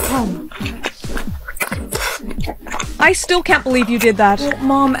safe trip home. I still can't believe you did that. Well,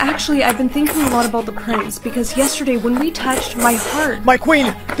 Mom, actually, I've been thinking a lot about the prince, because yesterday when we touched, my heart... My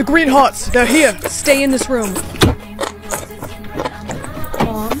queen, the Green Hearts, they're here. Stay in this room.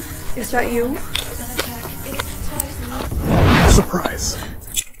 Mom, is that you? Surprise.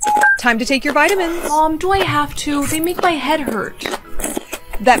 Time to take your vitamins. Mom, do I have to? They make my head hurt.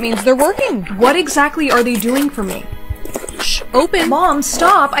 That means they're working. What exactly are they doing for me? Shh, open. Mom,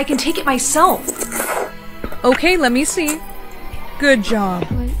 stop. I can take it myself. Okay, let me see. Good job.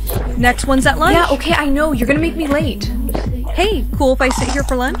 Next one's at lunch? Yeah, okay, I know. You're gonna make me late. Hey, cool if I sit here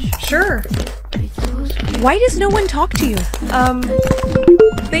for lunch? Sure. Why does no one talk to you?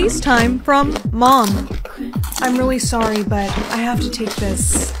 FaceTime from Mom. I'm really sorry, but I have to take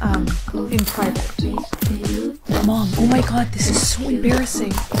this, in private. Mom, oh my god, this is so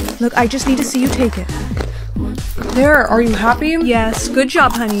embarrassing. Look, I just need to see you take it. There, are you happy? Yes, good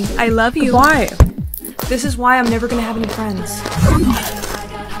job, honey. I love you. Why? This is why I'm never gonna have any friends.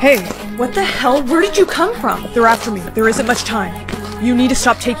 Hey. What the hell? Where did you come from? They're after me. There isn't much time. You need to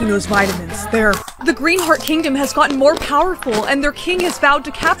stop taking those vitamins. They're... The Green Heart Kingdom has gotten more powerful, and their king has vowed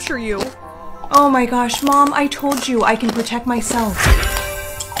to capture you. Oh my gosh, Mom, I told you I can protect myself.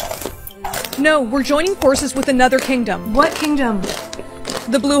 No, we're joining forces with another kingdom. What kingdom?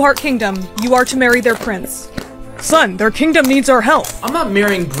 The Blue Heart Kingdom. You are to marry their prince. Son, their kingdom needs our help. I'm not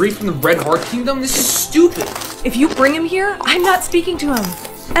marrying Bree from the Red Heart Kingdom. This is stupid. If you bring him here, I'm not speaking to him.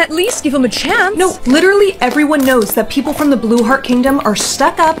 At least give him a chance. No, literally everyone knows that people from the Blue Heart Kingdom are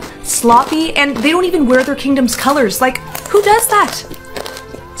stuck up, sloppy, and they don't even wear their kingdom's colors. Like, who does that?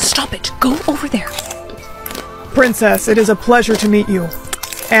 Stop it. Go over there. Princess, it is a pleasure to meet you.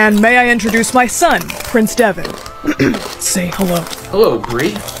 And may I introduce my son, Prince Devin. Say hello. Hello,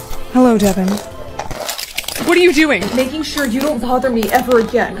 Bree. Hello, Devin. What are you doing? Making sure you don't bother me ever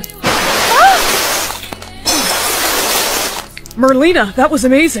again. Merlina, that was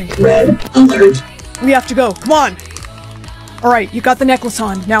amazing. Red alert. We have to go. Come on. Alright, you got the necklace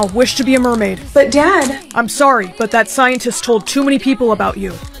on. Now wish to be a mermaid. But Dad... I'm sorry, but that scientist told too many people about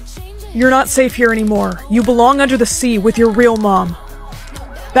you. You're not safe here anymore. You belong under the sea with your real mom.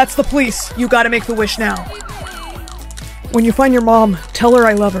 That's the police. You gotta make the wish now. When you find your mom, tell her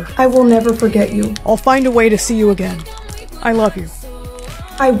I love her. I will never forget you. I'll find a way to see you again. I love you.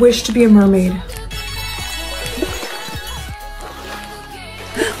 I wish to be a mermaid.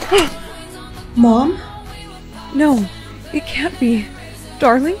 Mom? No, it can't be.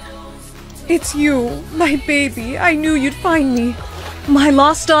 Darling? It's you, my baby. I knew you'd find me. My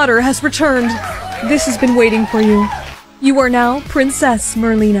lost daughter has returned. This has been waiting for you. You are now Princess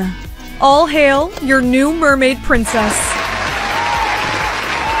Merlina. All hail your new mermaid princess.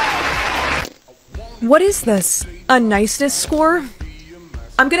 What is this? A niceness score?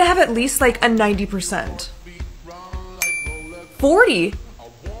 I'm gonna have at least like a 90%. 40?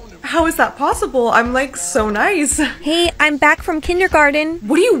 How is that possible? I'm like so nice. Hey, I'm back from kindergarten.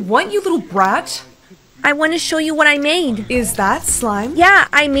 What do you want, you little brat? I want to show you what I made. Is that slime? Yeah,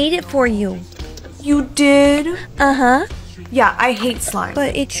 I made it for you. You did? Uh-huh. Yeah, I hate slime.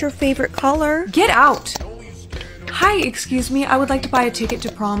 But it's your favorite color. Get out! Hi, excuse me, I would like to buy a ticket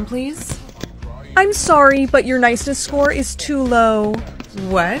to prom, please. I'm sorry, but your niceness score is too low.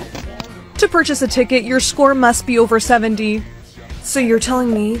 What? To purchase a ticket, your score must be over 70. So you're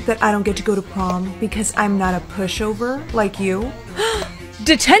telling me that I don't get to go to prom because I'm not a pushover like you?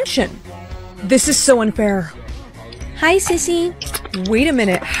 Detention! This is so unfair. Hi, sissy. Wait a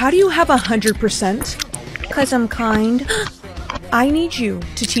minute, how do you have 100%? 'Cause I'm kind. I need you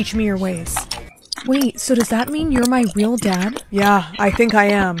to teach me your ways. Wait, so does that mean you're my real dad? Yeah, I think I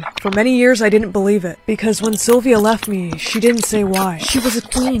am. For many years I didn't believe it, because when Sylvia left me, she didn't say why. She was a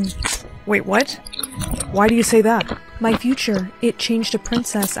queen. Wait, what? Why do you say that? My future, it changed to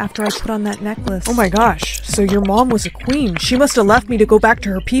princess after I put on that necklace. Oh my gosh, so your mom was a queen. She must have left me to go back to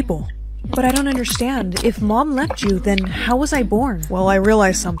her people. But I don't understand. If mom left you, then how was I born? Well, I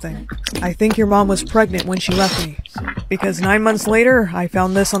realized something. I think your mom was pregnant when she left me. Because 9 months later, I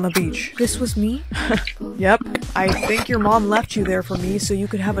found this on the beach. This was me? Yep. I think your mom left you there for me so you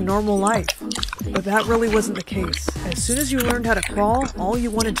could have a normal life. But that really wasn't the case. As soon as you learned how to crawl, all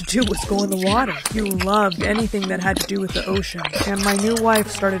you wanted to do was go in the water. You loved anything that had to do with the ocean. And my new wife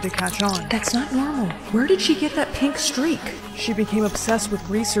started to catch on. That's not normal. Where did she get that pink streak? She became obsessed with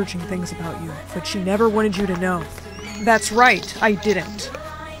researching things about you, but she never wanted you to know. That's right, I didn't.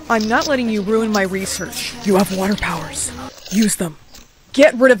 I'm not letting you ruin my research. You have water powers. Use them.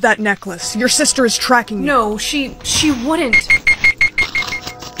 Get rid of that necklace. Your sister is tracking you. No, she wouldn't.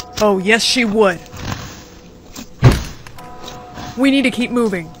 Oh, yes, she would. We need to keep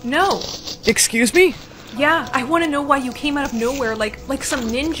moving. No. Excuse me? Yeah, I want to know why you came out of nowhere like some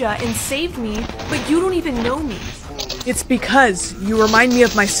ninja and saved me, but you don't even know me. It's because you remind me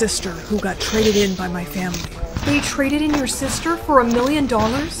of my sister who got traded in by my family. They traded in your sister for $1 million?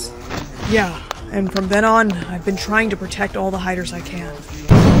 Yeah, and from then on, I've been trying to protect all the hiders I can.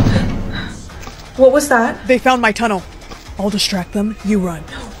 What was that? They found my tunnel. I'll distract them, you run.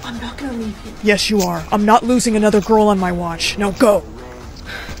 No, I'm not gonna leave you. Yes, you are. I'm not losing another girl on my watch. Now go!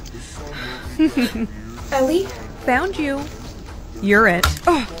 Ellie? Found you. You're it.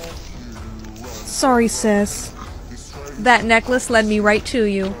 Oh. Sorry, sis. That necklace led me right to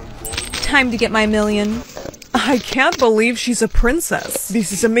you. Time to get my million. I can't believe she's a princess.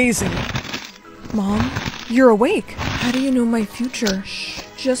 This is amazing. Mom, you're awake. How do you know my future? Shh,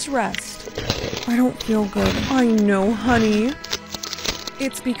 just rest. I don't feel good. I know, honey.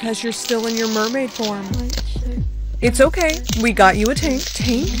 It's because you're still in your mermaid form. It's okay. We got you a tank.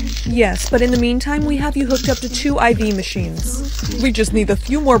 Tank? Yes, but in the meantime, we have you hooked up to 2 IV machines. We just need a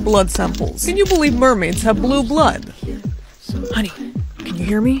few more blood samples. Can you believe mermaids have blue blood? Honey, You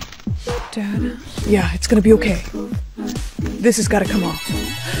hear me? Dad? Yeah, it's gonna be okay. This has gotta come off.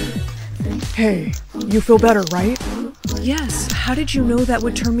 Hey, you feel better, right? Yes. How did you know that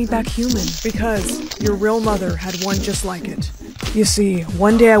would turn me back human? Because your real mother had one just like it. You see,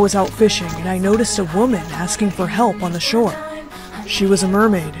 one day I was out fishing and I noticed a woman asking for help on the shore. She was a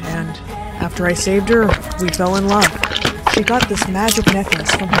mermaid, and after I saved her, we fell in love. She got this magic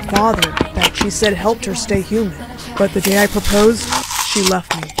necklace from her father that she said helped her stay human. But the day I proposed, she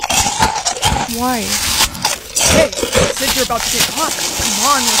left me. Why? Hey, you said you're about to get caught. Come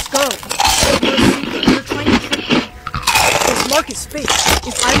on, let's go. You're trying to trick me. This mark is fake.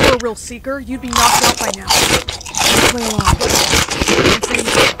 If I were a real seeker, you'd be knocked out by now. Play along.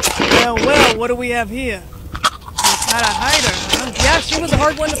 Well, what do we have here? You had a hider, huh? Yeah, she was a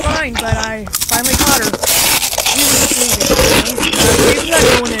hard one to find, but I finally caught her. We were just leaving. She's not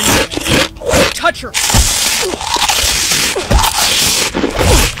going in. Touch her!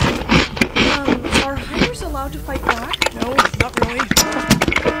 Are hiders allowed to fight back? No, not really.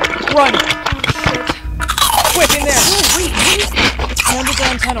 Run! Oh, shit. Quick, in there! Oh, wait, what is that? It's the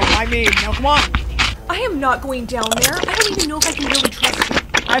underground tunnel I made. Now come on! I am not going down there. I don't even know if I can really trust you.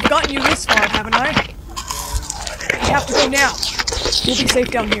 I've gotten you this far, haven't I? We have to go now. You'll be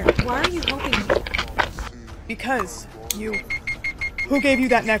safe down here. Why are you helping me? Because you... Who gave you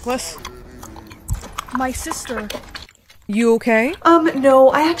that necklace? My sister. You okay? No,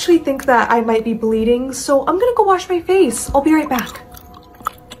 I actually think that I might be bleeding, so I'm gonna go wash my face. I'll be right back.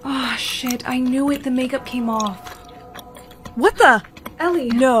 Ah, shit, I knew it. The makeup came off. What the? Ellie.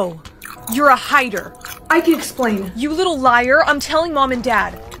 No. You're a hider. I can explain. You little liar. I'm telling Mom and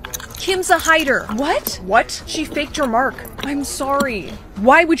Dad. Kim's a hider. What? What? She faked your mark. I'm sorry.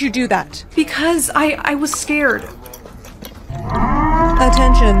 Why would you do that? Because I was scared.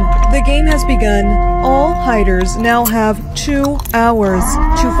 Attention, the game has begun. All hiders now have 2 hours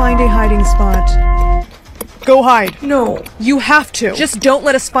to find a hiding spot. Go hide. No. You have to. Just don't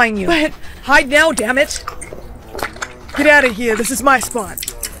let us find you. But... Hide now, damn it. Get out of here. This is my spot.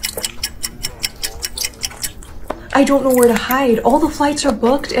 I don't know where to hide. All the flights are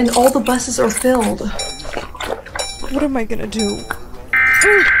booked and all the buses are filled. What am I gonna do?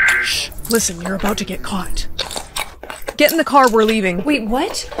 Shh. Listen, you're about to get caught. Get in the car, we're leaving. Wait,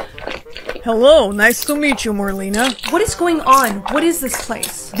 what? Hello, nice to meet you, Merlina. What is going on? What is this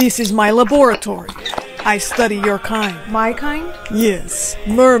place? This is my laboratory. I study your kind. My kind? Yes,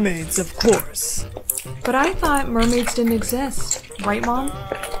 mermaids, of course. But I thought mermaids didn't exist. Right, Mom?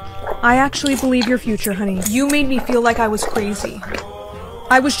 I actually believe your future, honey. You made me feel like I was crazy.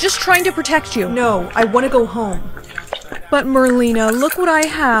 I was just trying to protect you. No, I want to go home. But Merlina, look what I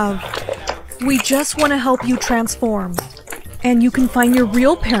have. We just want to help you transform. And you can find your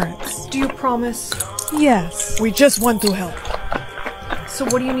real parents. Do you promise? Yes, we just want to help. So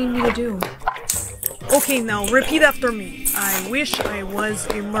what do you need me to do? Okay, now repeat after me. I wish I was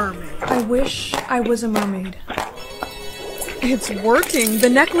a mermaid. I wish I was a mermaid. It's working. The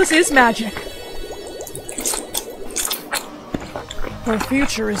necklace is magic. Her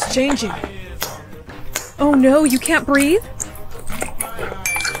future is changing. Oh no, you can't breathe?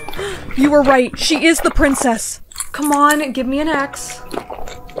 You were right. She is the princess. Come on, give me an X.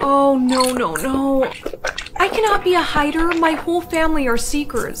 Oh, no, no, no. I cannot be a hider. My whole family are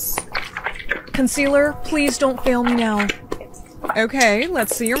seekers. Concealer, please don't fail me now. Okay,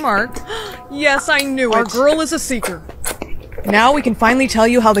 let's see your mark. Yes, I knew it. Our girl is a seeker. Now we can finally tell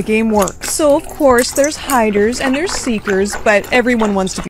you how the game works. So, of course, there's hiders and there's seekers, but everyone wants to be